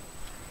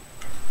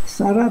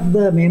 Sarath,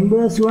 the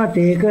members who are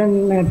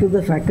taken to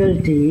the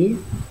faculty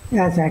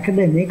as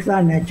academics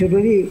are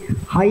naturally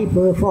high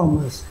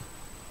performers.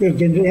 They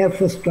generally have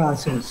first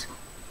classes.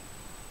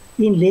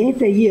 In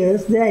later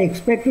years, they are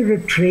expected to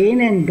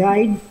train and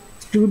guide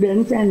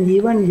students and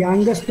even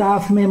younger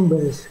staff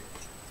members.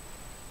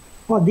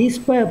 For this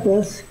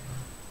purpose,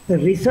 a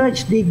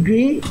research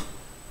degree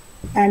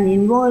and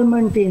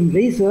involvement in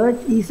research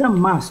is a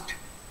must.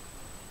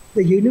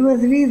 The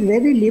university is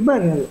very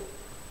liberal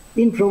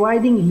in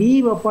providing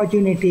leave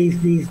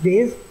opportunities these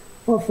days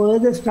for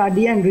further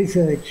study and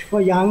research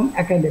for young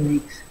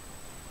academics.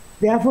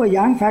 Therefore,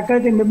 young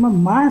faculty members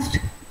must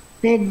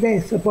take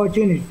this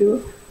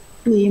opportunity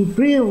to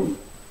improve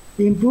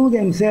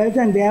themselves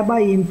and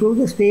thereby improve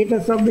the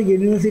status of the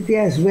university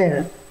as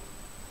well.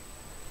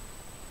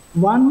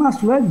 One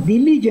must work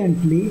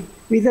diligently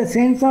with a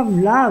sense of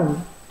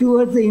love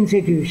towards the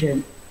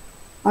institution.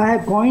 I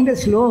have coined a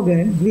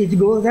slogan which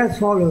goes as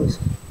follows: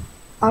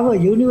 our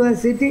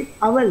university,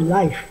 our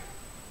life.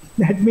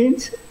 That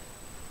means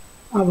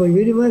our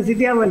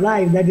university, our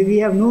life. That is, we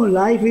have no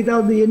life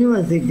without the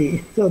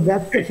university. So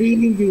that's the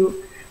feeling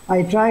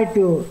I try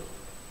to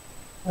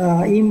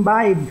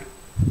imbibe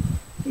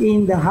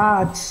in the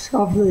hearts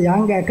of the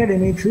young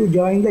academics who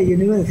join the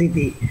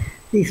university.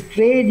 These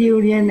trade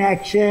union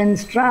action,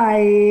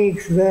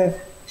 strikes,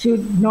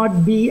 should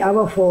not be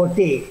our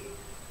forte.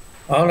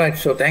 All right,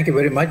 so thank you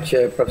very much,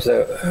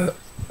 Professor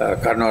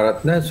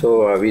Karunaratne.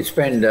 So we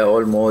spent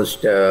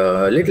almost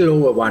a little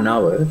over 1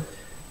 hour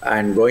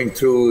and going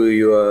through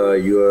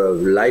your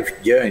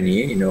life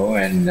journey, you know,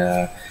 and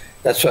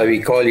that's why we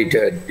call it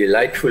a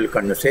delightful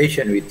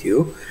conversation with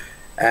you.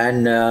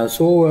 And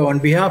so on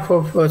behalf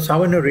of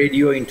SAWANA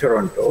Radio in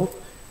Toronto,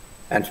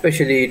 and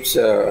especially it's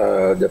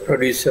the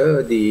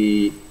producer,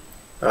 the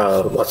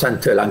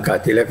Vasanta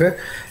Lankatilake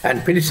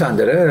and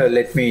Pilisandara,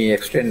 let me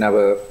extend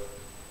our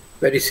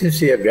very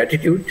sincere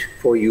gratitude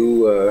for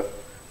you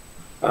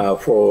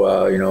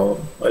for you know,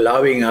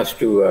 allowing us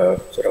to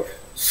sort of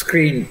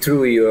screen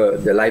through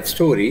the life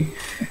story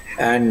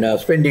and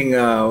spending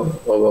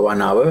over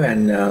 1 hour.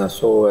 And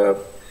so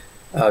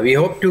we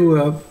hope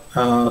to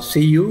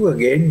see you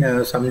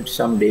again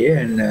someday,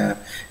 and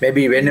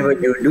maybe whenever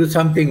you do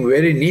something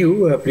very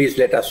new, please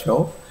let us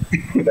know.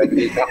 But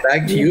we'll come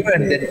back to you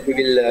and then we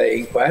will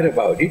inquire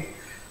about it.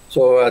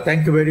 So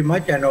thank you very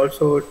much, and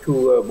also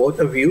to both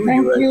of you.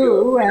 Thank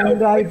you,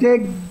 and I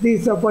take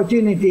this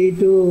opportunity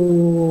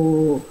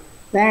to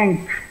thank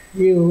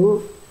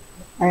you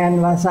and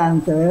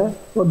Vasanta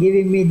for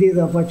giving me this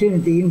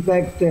opportunity. In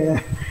fact,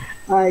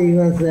 I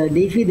was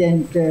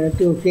diffident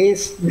to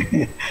face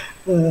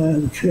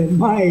the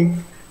mic,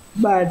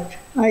 but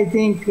I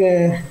think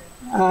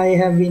I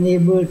have been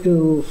able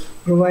to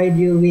provide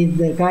you with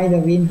the kind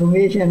of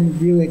information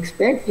you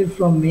expected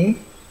from me,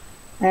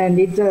 and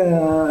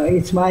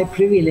it's my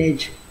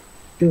privilege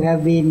to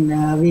have been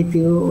with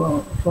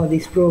you for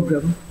this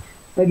program.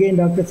 Again,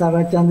 Dr.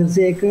 Sarath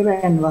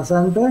Chandrasekere and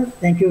Vasanta,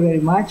 thank you very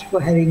much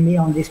for having me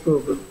on this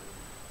program.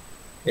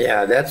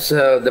 Yeah, that's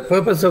the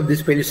purpose of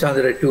this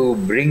Pilisandara, to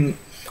bring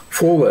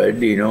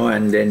forward,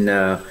 and then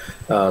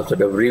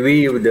sort of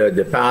review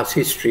the past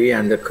history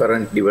and the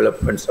current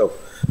developments of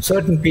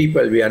certain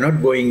people. We are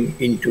not going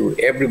into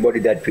everybody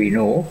that we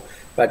know,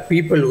 but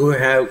people who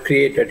have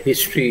created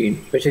history,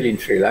 especially in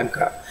Sri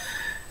Lanka.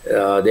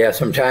 They are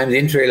sometimes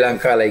in Sri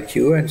Lanka like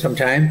you, and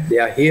sometimes they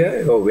are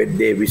here or when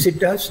they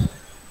visit us.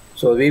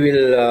 So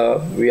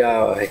we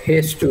are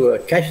hasty to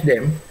catch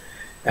them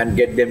and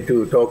get them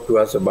to talk to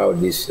us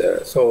about this.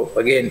 So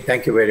again,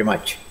 thank you very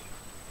much.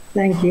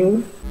 Thank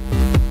you.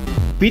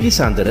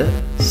 Pilisandara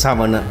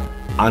සවන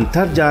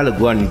අන්තර්ජාල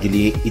ගුවන්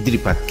විදුලියේ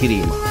ඉදිරිපත්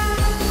කිරීම